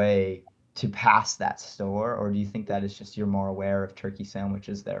manifested your way to pass that store, or do you think that it's just you're more aware of turkey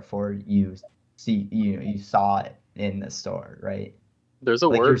sandwiches, therefore you saw it in the store, right? There's a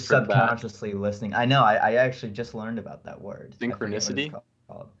Like you're word for that. subconsciously listening. I know. I actually just learned about that word. I forget what it's Synchronicity.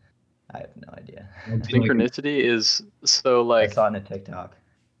 called. I have no idea. Synchronicity is so I like saw it in a TikTok.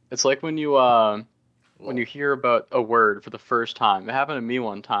 it's like when you hear about a word for the first time. It happened to me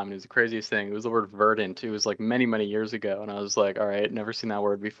one time, and it was the craziest thing. It was the word verdant. It was like many, many years ago, and I was like, all right, never seen that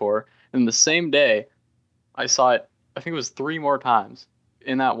word before. And the same day, I saw it, I think it was 3 more times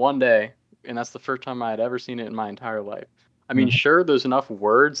in that one day, and that's the first time I had ever seen it in my entire life. I mean, sure, there's enough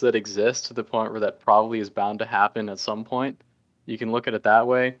words that exist to the point where that probably is bound to happen at some point. You can look at it that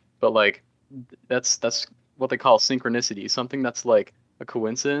way, but like that's what they call synchronicity, something that's like a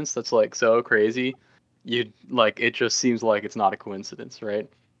coincidence that's like so crazy you like it just seems like it's not a coincidence, right?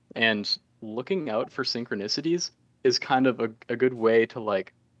 And looking out for synchronicities is kind of a good way to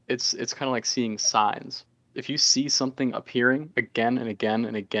like it's kind of like seeing signs. If you see something appearing again and again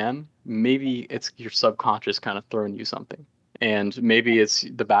and again, maybe it's your subconscious kind of throwing you something, and maybe it's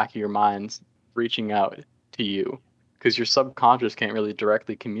the back of your mind reaching out to you, because your subconscious can't really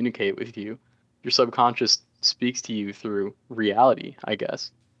directly communicate with you. Your subconscious speaks to you through reality, I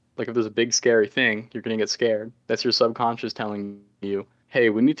guess. Like if there's a big scary thing, you're gonna get scared. That's your subconscious telling you, hey,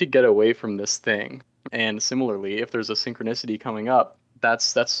 we need to get away from this thing. And similarly, if there's a synchronicity coming up,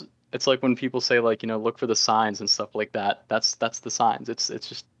 that's it's like when people say like, look for the signs and stuff like that. That's the signs. It's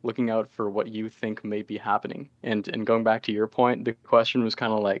just looking out for what you think may be happening. And going back to your point, the question was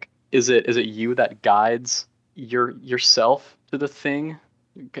kind of like, is it you that guides yourself to the thing?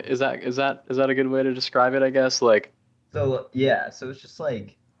 Is that a good way to describe it, I guess? Like, So yeah, so it's just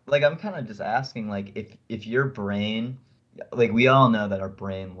like I'm kind of just asking like if your brain, like we all know that our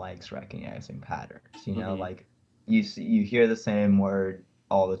brain likes recognizing patterns, like you hear the same word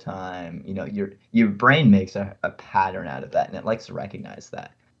all the time, your brain makes a pattern out of that and it likes to recognize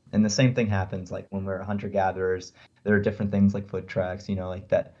that. And the same thing happens like when we're hunter gatherers, there are different things like foot tracks, like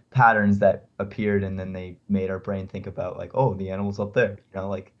that patterns that appeared and then they made our brain think about like, oh, the animal's up there,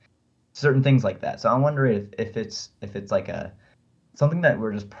 like certain things like that. So I'm wondering if it's like a something that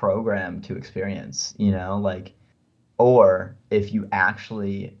we're just programmed to experience, like, or if you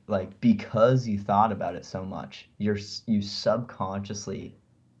actually like because you thought about it so much, you subconsciously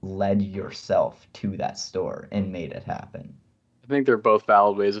led yourself to that store and made it happen. I think they're both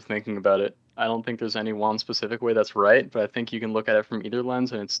valid ways of thinking about it. I don't think there's any one specific way that's right, but I think you can look at it from either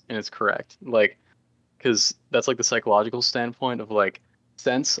lens and it's correct. Like, because that's like the psychological standpoint of like,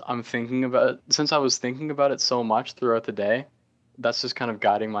 since I was thinking about it so much throughout the day, that's just kind of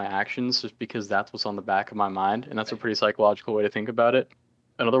guiding my actions just because that's what's on the back of my mind, and that's a pretty psychological way to think about it.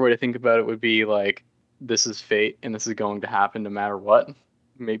 Another way to think about it would be like, this is fate and this is going to happen no matter what.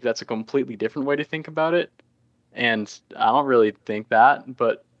 Maybe that's a completely different way to think about it. And I don't really think that,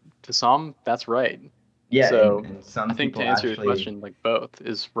 but to some, that's right. Yeah, So and some I think to people answer your actually question, like both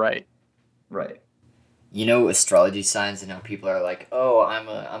is right. right. Astrology signs and how people are like, oh, I'm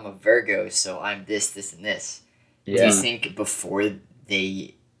a Virgo, so I'm this, and this. Do you Yeah. think before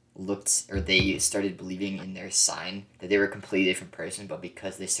they looked or they started believing in their sign that they were a completely different person, but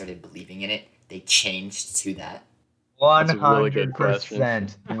because they started believing in it, they changed to that? That's a really good question.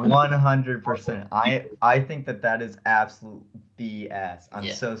 100%. I think that is absolute BS. I'm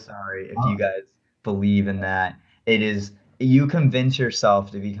Yeah. so sorry if you guys believe in that. It is you convince yourself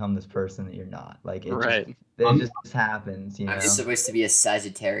to become this person that you're not. Like Right. it just happens, I'm supposed to be a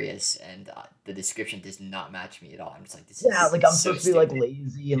Sagittarius, and the description does not match me at all. I'm just like, this Yeah, is like I'm so supposed to be like stupid.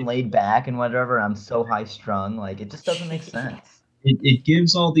 lazy and laid back and whatever. I'm so high strung. Like it just doesn't make sense. It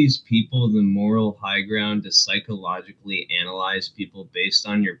gives all these people the moral high ground to psychologically analyze people based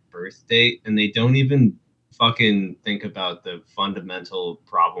on your birth date, and they don't even fucking think about the fundamental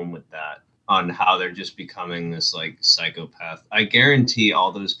problem with that, on how they're just becoming this like psychopath. I guarantee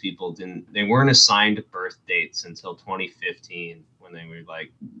all those people they weren't assigned birth dates until 2015 when they were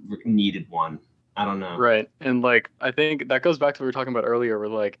like needed one. I don't know. Right. And like I think that goes back to what we were talking about earlier, where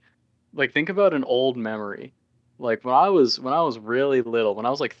like think about an old memory. Like when I was really little, when I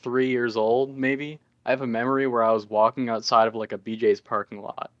was like 3 years old, maybe, I have a memory where I was walking outside of like a BJ's parking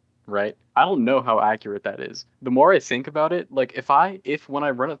lot, right? I don't know how accurate that is. The more I think about it, like if when I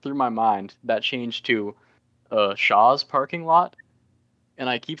run it through my mind, that changed to Shaw's parking lot, and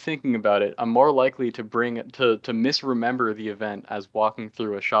I keep thinking about it, I'm more likely to to misremember the event as walking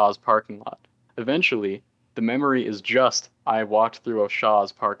through a Shaw's parking lot. Eventually, the memory is just I walked through a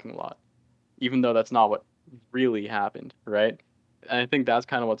Shaw's parking lot, even though that's not what really happened, right? And I think that's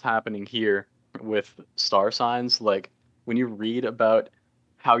kind of what's happening here with star signs. Like when you read about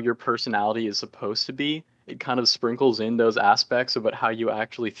how your personality is supposed to be, it kind of sprinkles in those aspects about how you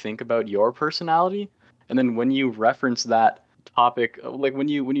actually think about your personality. And then when you reference that topic, like when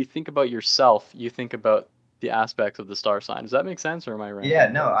you think about yourself, you think about the aspects of the star sign. Does that make sense, or am I Yeah,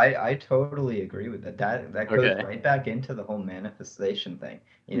 rambling? no, I totally agree with that. That goes Okay. right back into the whole manifestation thing.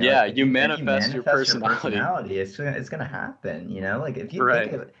 Yeah, If you you manifest your manifest your personality. personality, it's gonna happen. Like Right.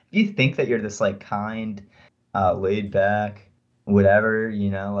 if you think that you're this like kind, laid back, whatever,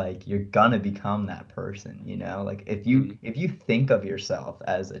 like you're gonna become that person. Like Mhm. if you think of yourself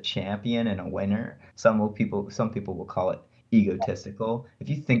as a champion and a winner, some people will call it egotistical. If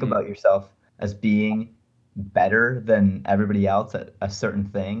you think Mhm. about yourself as being better than everybody else at a certain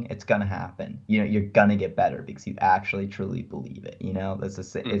thing, it's gonna happen. You're gonna get better because you actually truly believe it. That's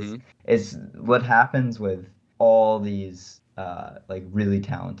just, Mhm. it's what happens with all these like really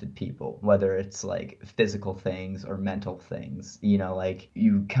talented people, whether it's like physical things or mental things. Like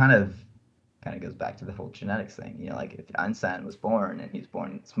you kind of goes back to the whole genetics thing. Like if Einstein was born and he's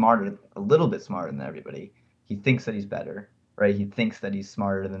born smarter, a little bit smarter than everybody, he thinks that he's better, right? He thinks that he's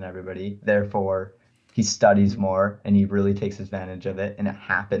smarter than everybody. Therefore, he studies more and he really takes advantage of it, and it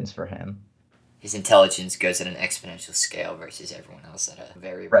happens for him. His intelligence goes at an exponential scale versus everyone else at a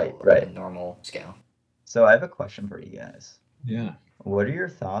Right, variable right. and normal scale. So I have a question for you guys. Yeah. What are your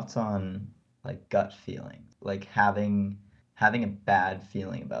thoughts on like gut feelings? Like having a bad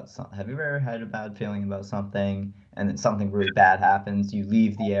feeling about something. Have you ever had a bad feeling about something and then something really bad happens, you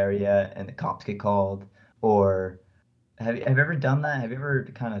leave the area and the cops get called? Or have you ever done that? Have you ever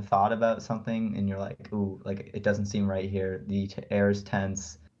kind of thought about something and you're like, ooh, like it doesn't seem right here. The air is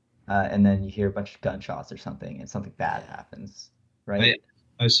tense, and then you hear a bunch of gunshots or something and something bad Yeah. happens, I right?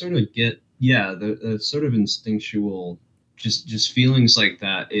 I sort of get, yeah, the sort of instinctual, just feelings like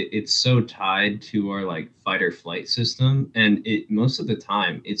that. It's so tied to our like fight or flight system, and it most of the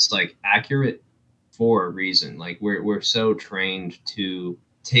time it's like accurate for a reason. Like we're so trained to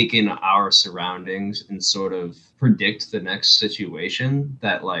take in our surroundings and sort of predict the next situation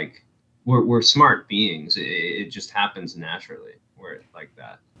that like we're smart beings. It just happens naturally. We're like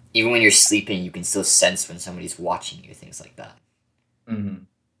that. Even when you're sleeping, you can still sense when somebody's watching you, things like that. Hmm.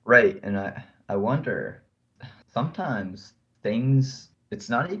 Right. And I wonder, sometimes it's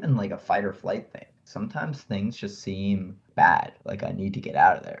not even like a fight or flight thing. Sometimes things just seem bad. Like I need to get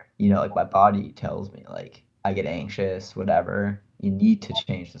out of there. Like my body tells me, like I get anxious, whatever. You need to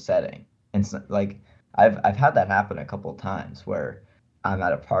change the setting. And so, like I've had that happen a couple of times where I'm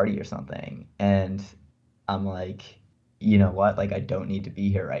at a party or something and I'm like, you know what? Like I don't need to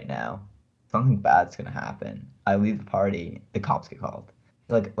be here right now. Something bad's gonna happen. I leave the party, the cops get called.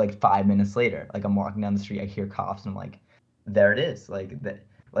 Like 5 minutes later, like I'm walking down the street, I hear cops, and I'm like, there it is. Like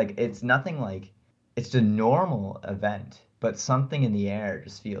it's nothing like it's a normal event, but something in the air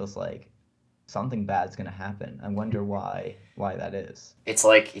just feels like something bad's gonna happen. I wonder why that is. It's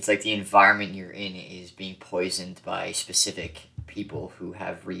like the environment you're in is being poisoned by specific people who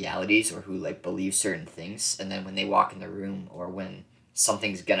have realities or who like believe certain things, and then when they walk in the room or when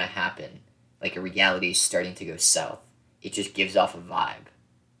something's gonna happen, like a reality is starting to go south, it just gives off a vibe.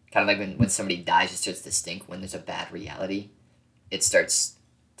 Kind of like when somebody dies, it starts to stink. When there's a bad reality, it starts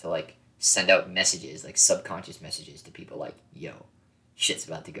to like send out messages, like subconscious messages to people, like, "Yo, shit's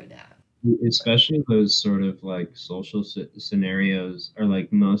about to go down." Especially those sort of like social scenarios are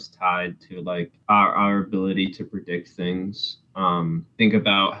like most tied to like our ability to predict things. Think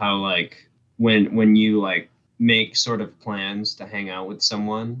about how like when you like make sort of plans to hang out with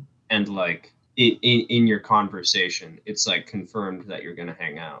someone and like in your conversation it's like confirmed that you're going to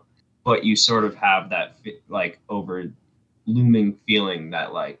hang out, but you sort of have that like over looming feeling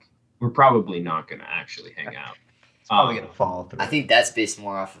that like we're probably not going to actually hang out. It's probably gonna fall I through. think that's based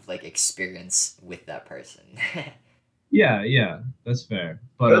more off of like experience with that person. Yeah, yeah, that's fair.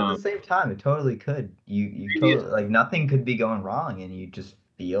 But But at the same time, it totally could. You maybe totally like nothing could be going wrong, and you just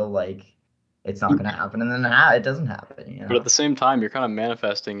feel like it's not gonna happen, and then it doesn't happen. But at the same time, you're kind of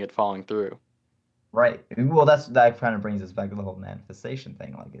manifesting it falling through. Right. Well, that kind of brings us back to the whole manifestation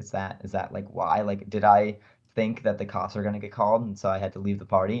thing. Like, is that like why? Like, think that the cops are going to get called, and so I had to leave the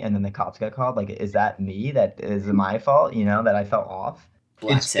party, and then the cops got called. Like, is that me? That is it my fault? You know, that I felt off?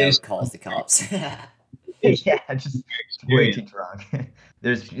 Blacks based out, calls the cops. Yeah, just way too experience. drunk.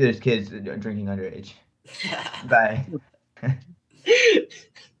 There's kids drinking underage. Bye.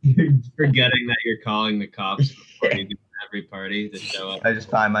 You're forgetting that you're calling the cops before you do every party to show up. I just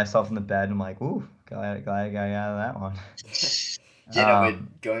find myself in the bed. And I'm like, ooh, glad I got out of that one. Yeah, no,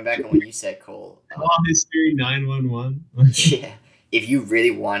 but going back on what you said, Cole. Call history 911. Yeah, if you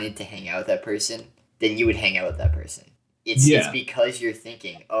really wanted to hang out with that person, then you would hang out with that person. It's Yeah. because you're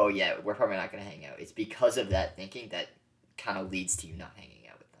thinking, oh yeah, we're probably not gonna hang out. It's because of that thinking that kind of leads to you not hanging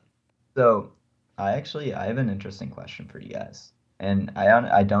out with them. So I have an interesting question for you guys, and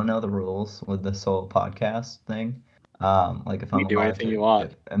I don't know the rules with this whole podcast thing. Like if You I'm do allowed anything to, you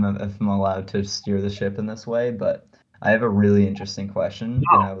want. if I'm allowed to steer the ship in this way, but I have a really interesting question,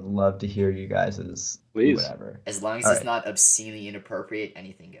 No. and I would love to hear you guys' Please. whatever. As long as All it's right. not obscenely inappropriate,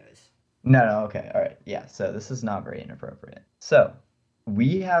 anything goes. No, okay, all right, yeah. So this is not very inappropriate. So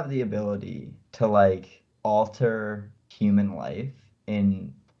we have the ability to like alter human life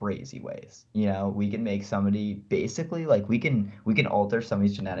in crazy ways. You know, we can make somebody basically like we can alter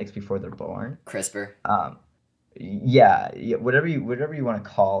somebody's genetics before they're born. CRISPR. Yeah, whatever you want to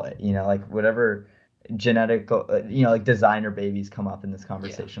call it. You know, like whatever genetic, like designer babies come up in this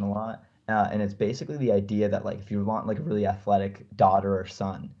conversation a lot. And it's basically the idea that like if you want like a really athletic daughter or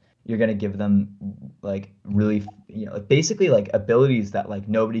son, you're gonna give them like really, like basically like abilities that like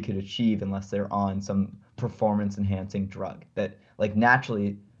nobody could achieve unless they're on some performance enhancing drug that like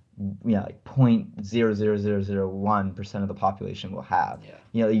naturally, like 0.00001% of the population will have. Yeah.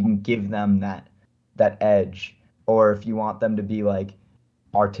 You know, you can give them that edge, or if you want them to be like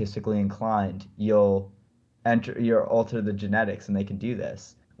artistically inclined, you'll alter the genetics and they can do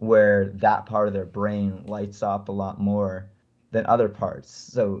this where that part of their brain lights up a lot more than other parts.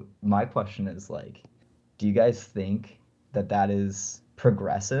 So my question is like, do you guys think that that is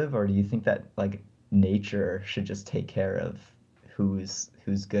progressive, or do you think that like nature should just take care of who's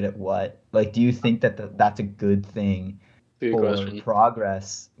good at what? Like, do you think that that's a good thing Good for question.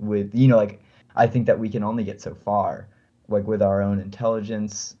 progress with, like I think that we can only get so far. Like with our own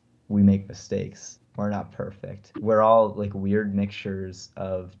intelligence, we make mistakes. We're not perfect. We're all like weird mixtures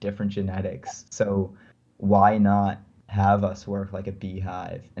of different genetics. So why not have us work like a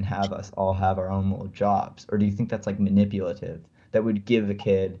beehive and have us all have our own little jobs? Or do you think that's like manipulative? That would give a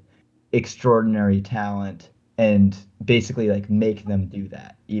kid extraordinary talent and basically like make them do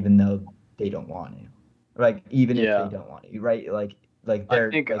that even though they don't want to. Like even if Yeah. they don't want to, right? Like I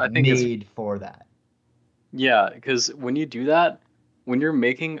they're think like it's made for that. Yeah, because when you do that, when you're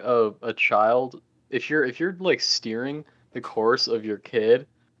making a child, if you're like steering the course of your kid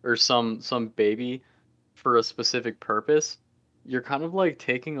or some baby for a specific purpose, you're kind of like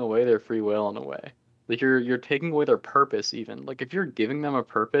taking away their free will in a way. Like you're taking away their purpose even. Like if you're giving them a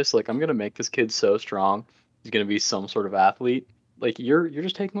purpose, like I'm gonna make this kid so strong, he's gonna be some sort of athlete. Like you're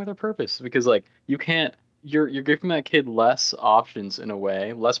just taking away their purpose because like you can't you're giving that kid less options in a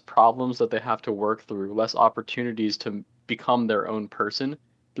way, less problems that they have to work through, less opportunities to become their own person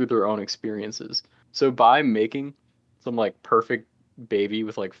through their own experiences. So by making some like perfect baby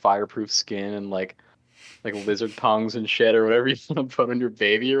with like fireproof skin and like lizard tongues and shit or whatever you want to put on your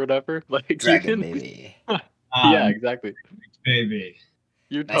baby or whatever, like you Dragon can baby. yeah, exactly. Baby.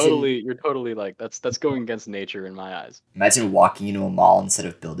 You're Imagine- totally like that's going against nature in my eyes. Imagine walking into a mall instead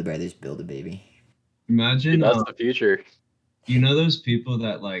of Build-A-Bear, there's Build-A-Baby. Imagine, Dude, that's the future. you know those people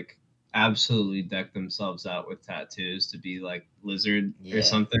that like absolutely deck themselves out with tattoos to be like lizard Yeah. or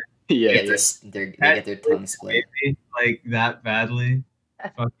something? Yeah, They yeah. get their tongue split. Maybe, like that badly.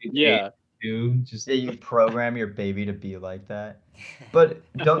 Fucking Yeah. do just Yeah, you program your baby to be like that. But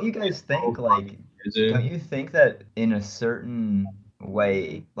don't you guys think like don't you think that in a certain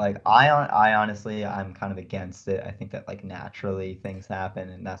way, like I honestly I'm kind of against it. I think that like naturally things happen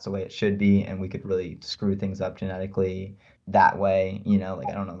and that's the way it should be, and we could really screw things up genetically that way, like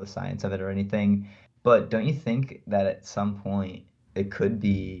I don't know the science of it or anything. But don't you think that at some point it could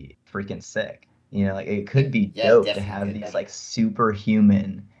be freaking sick? Like it could be Yeah, dope to definitely have could these be. like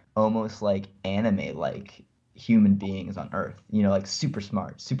superhuman, almost like anime like human beings on Earth, like super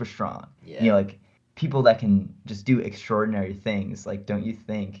smart, super strong, Yeah. like people that can just do extraordinary things. Like, don't you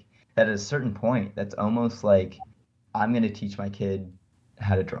think that at a certain point, that's almost like I'm going to teach my kid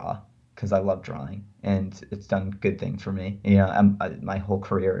how to draw because I love drawing and it's done good things for me. My whole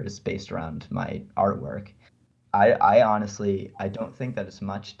career is based around my artwork. I honestly don't think that it's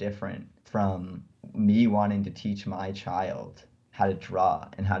much different from me wanting to teach my child how to draw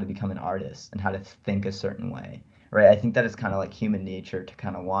and how to become an artist and how to think a certain way, right? I think that it's kind of like human nature to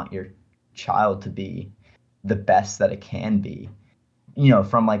kind of want your child to be the best that it can be.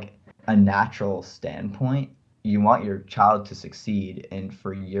 From like a natural standpoint, you want your child to succeed and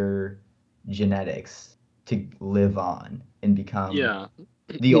for your genetics to live on and become Yeah.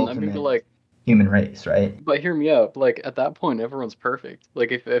 the I ultimate mean, but like, human race, right? but hear me out. Like at that point, everyone's perfect.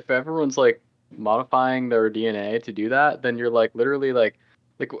 Like if everyone's like modifying their DNA to do that, then you're like literally like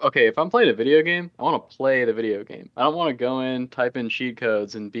okay, if I'm playing a video game, I want to play the video game. I don't want to go in, type in cheat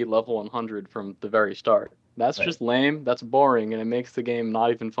codes, and be level 100 from the very start. That's Right. just lame. That's boring, and it makes the game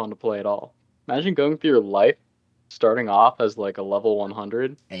not even fun to play at all. Imagine going through your life, starting off as like a level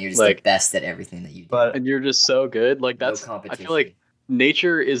 100, And you're just like, the best at everything that you do. But and you're just so good. Like no that's, I competition. feel like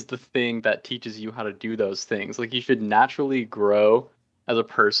nature is the thing that teaches you how to do those things. Like you should naturally grow as a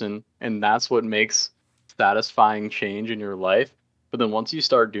person, and that's what makes satisfying change in your life. But then once you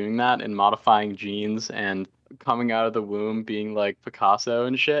start doing that and modifying genes and coming out of the womb being like Picasso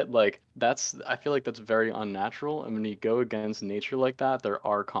and shit, like I feel like that's very unnatural. And when you go against nature like that, there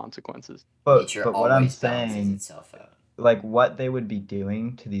are consequences. Nature but what I'm always balances saying, itself out. like what they would be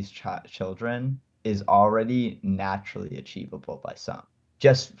doing to these children is already naturally achievable by some,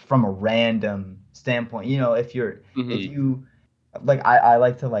 just from a random standpoint. If you like, I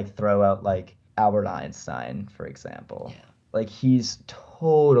like to like throw out like Albert Einstein, for example. Yeah. Like he's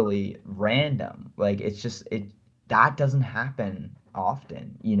totally random. Like it's just that doesn't happen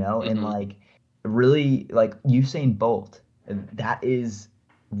often, and like really like Usain Bolt, that is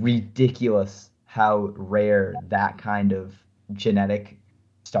ridiculous how rare that kind of genetic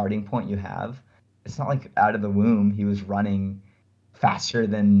starting point you have. It's not like out of the womb he was running faster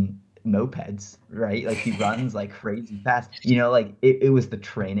than mopeds, right? Like he runs like crazy fast. Like it was the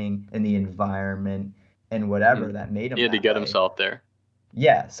training and the environment and whatever that made him. He had to that get way. himself there.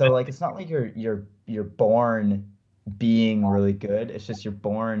 Yeah, so like it's not like you're born being really good. It's just you're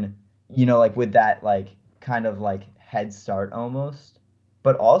born, like with that like kind of like head start almost.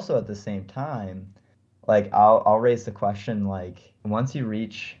 But also at the same time, like I'll raise the question, like once you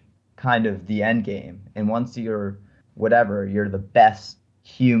reach kind of the end game and once you're the best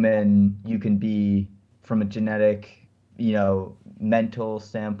human you can be from a genetic, mental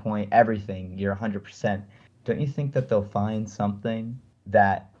standpoint, everything, you're 100%. Don't you think that they'll find something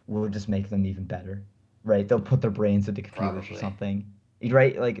that will just make them even better, right? They'll put their brains into computers Probably. or something,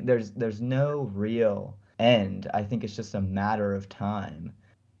 right? Like there's no real end. I think it's just a matter of time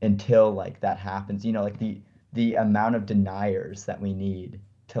until like that happens. Like the amount of deniers that we need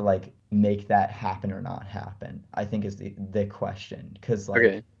to like make that happen or not happen, I think is the question. Because like,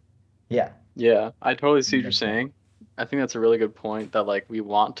 Okay. Yeah, I totally see what you're Makes sense. saying. I think that's a really good point that like we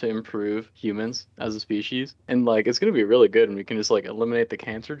want to improve humans as a species, and like it's gonna be really good when we can just like eliminate the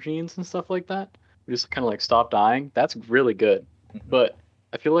cancer genes and stuff like that. We just kind of like stop dying. That's really good. But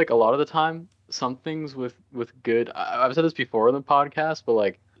I feel like a lot of the time, some things with good. I've said this before in the podcast, but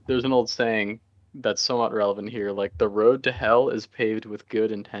like there's an old saying that's somewhat relevant here. Like the road to hell is paved with good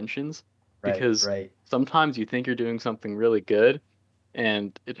intentions, because right. sometimes you think you're doing something really good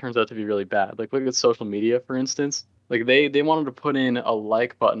and it turns out to be really bad. Like look at social media, for instance. Like they wanted to put in a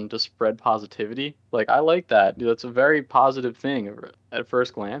like button to spread positivity. Like I like that. That's a very positive thing at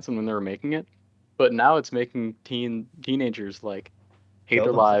first glance and when they were making it. But now it's making teenagers like hate Kill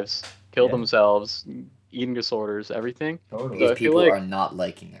their themselves. lives, kill Yeah. themselves, eating disorders, everything. Totally. So I Because feel people like- are not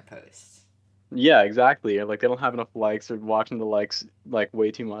liking their posts. Yeah, exactly. Or, like they don't have enough likes or watching the likes like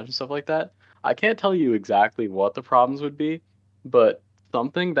way too much and stuff like that. I can't tell you exactly what the problems would be, but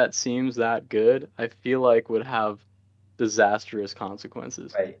something that seems that good, I feel like would have disastrous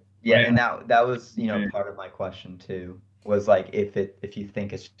consequences. Right. Yeah, Right. and that was, Right. part of my question too, was like if you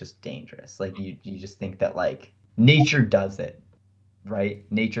think it's just dangerous, like you just think that like nature does it, right?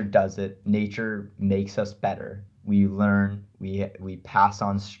 Nature does it. Nature makes us better. We learn, we pass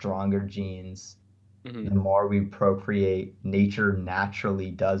on stronger genes. Mhm. The more we procreate, nature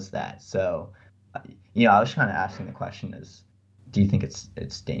naturally does that. So, I was kind of asking the question is, do you think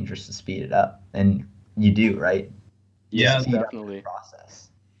it's dangerous to speed it up? And you do, right? Yeah, Speed up the definitely. process.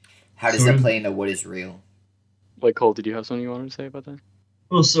 How does Sort that of- play into what is real? Like Cole, did you have something you wanted to say about that?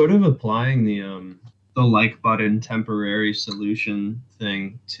 Well, sort of applying the like button temporary solution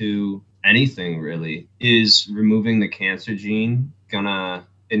thing to anything really. Is removing the cancer gene gonna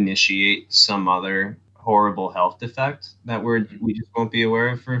initiate some other horrible health defect that we just won't be aware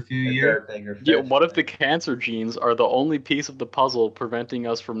of for a few Is years? there a bigger Yeah, fish, what if the right? cancer genes are the only piece of the puzzle preventing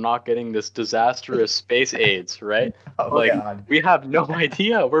us from not getting this disastrous space AIDS, right? Oh like- God. We have no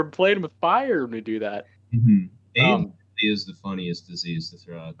idea. We're playing with fire when we do that. Mm-hmm. AIDS Um, is the funniest disease to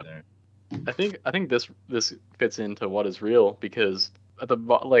throw out there. I think this fits into what is real, because at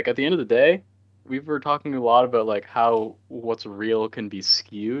the end of the day, we were talking a lot about like how what's real can be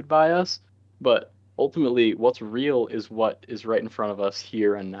skewed by us, but ultimately what's real is what is right in front of us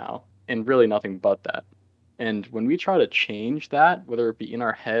here and now, and really nothing but that. And when we try to change that, whether it be in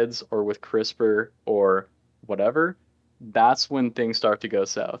our heads or with CRISPR or whatever, that's when things start to go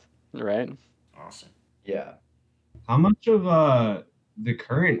south, right? Awesome. Yeah. How much of the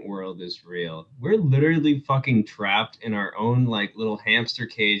current world is real? We're literally fucking trapped in our own like little hamster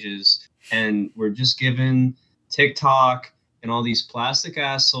cages, and we're just given TikTok and all these plastic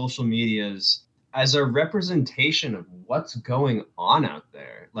ass social medias as our representation of what's going on out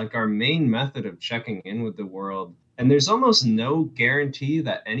there, like our main method of checking in with the world. And there's almost no guarantee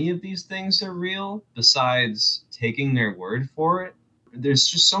that any of these things are real besides taking their word for it. There's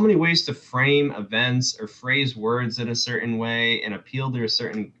just so many ways to frame events or phrase words in a certain way and appeal to a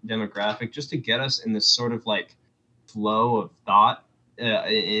certain demographic just to get us in this sort of like flow of thought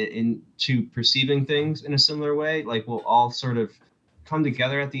into perceiving things in a similar way. Like we'll all sort of come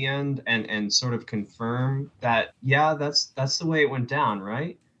together at the end and sort of confirm that, yeah, that's the way it went down,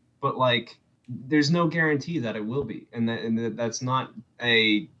 right? But like there's no guarantee that it will be, and that's not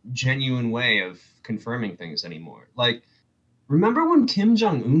a genuine way of confirming things anymore. Like, remember when Kim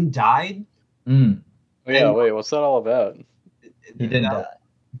Jong-un died? Mm. Oh, yeah, And- wait, what's that all about? He didn't That- die.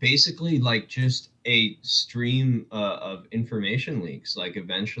 Basically like just a stream of information leaks like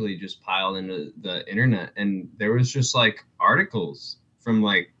eventually just piled into the internet, and there was just like articles from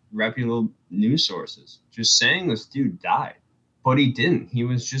like reputable news sources just saying this dude died, but he didn't. He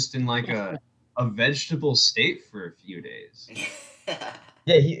was just in like a vegetable state for a few days.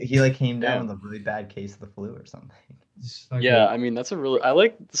 Yeah, he like came down Yeah. with a really bad case of the flu or something. Just fucking- Yeah, I mean, I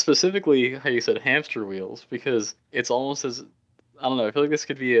like specifically how you said hamster wheels, because it's almost as, I don't know, I feel like this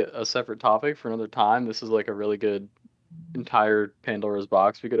could be a separate topic for another time. This is like a really good entire Pandora's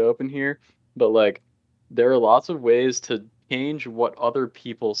box we could open here. But like, there are lots of ways to change what other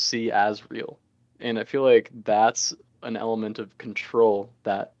people see as real. And I feel like that's an element of control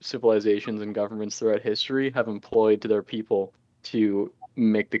that civilizations and governments throughout history have employed to their people to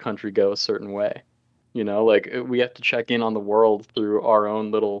make the country go a certain way. You know, like we have to check in on the world through our own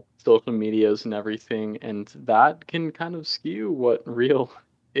little social medias and everything, and that can kind of skew what real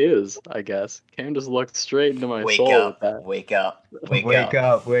is, I guess. Cam just looked straight into my Wake soul up. with that. Wake up. Wake Wake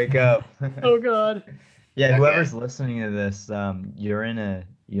up, wake up. Oh God. Yeah, Okay. whoever's listening to this, you're in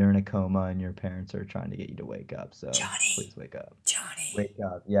a coma and your parents are trying to get you to wake up. So Johnny. please wake up. Johnny. Wake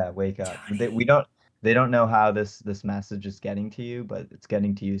up. Yeah, wake up. Johnny. They don't know how this message is getting to you, but it's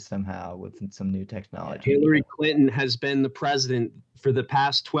getting to you somehow with some new technology. Hillary Clinton has been the president for the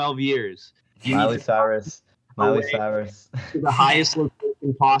past 12 years. You Miley need to Cyrus. away. Cyrus. to the highest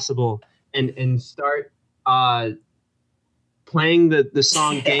location possible and start playing the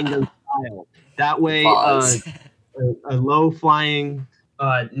song Yeah. Gangnam Style. That way, Pause. a low flying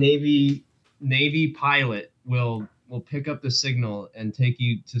Navy pilot will pick up the signal and take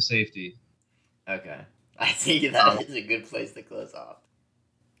you to safety. Okay. I think that is a good place to close off.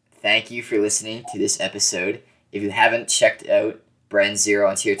 Thank you for listening to this episode. If you haven't checked out Brand Zero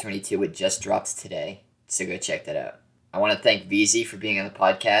on Tier 22, it just dropped today, so go check that out. I want to thank VZ for being on the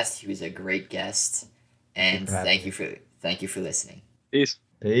podcast. He was a great guest, and Thank you for having thank you for listening. Peace.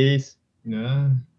 Peace. Yeah.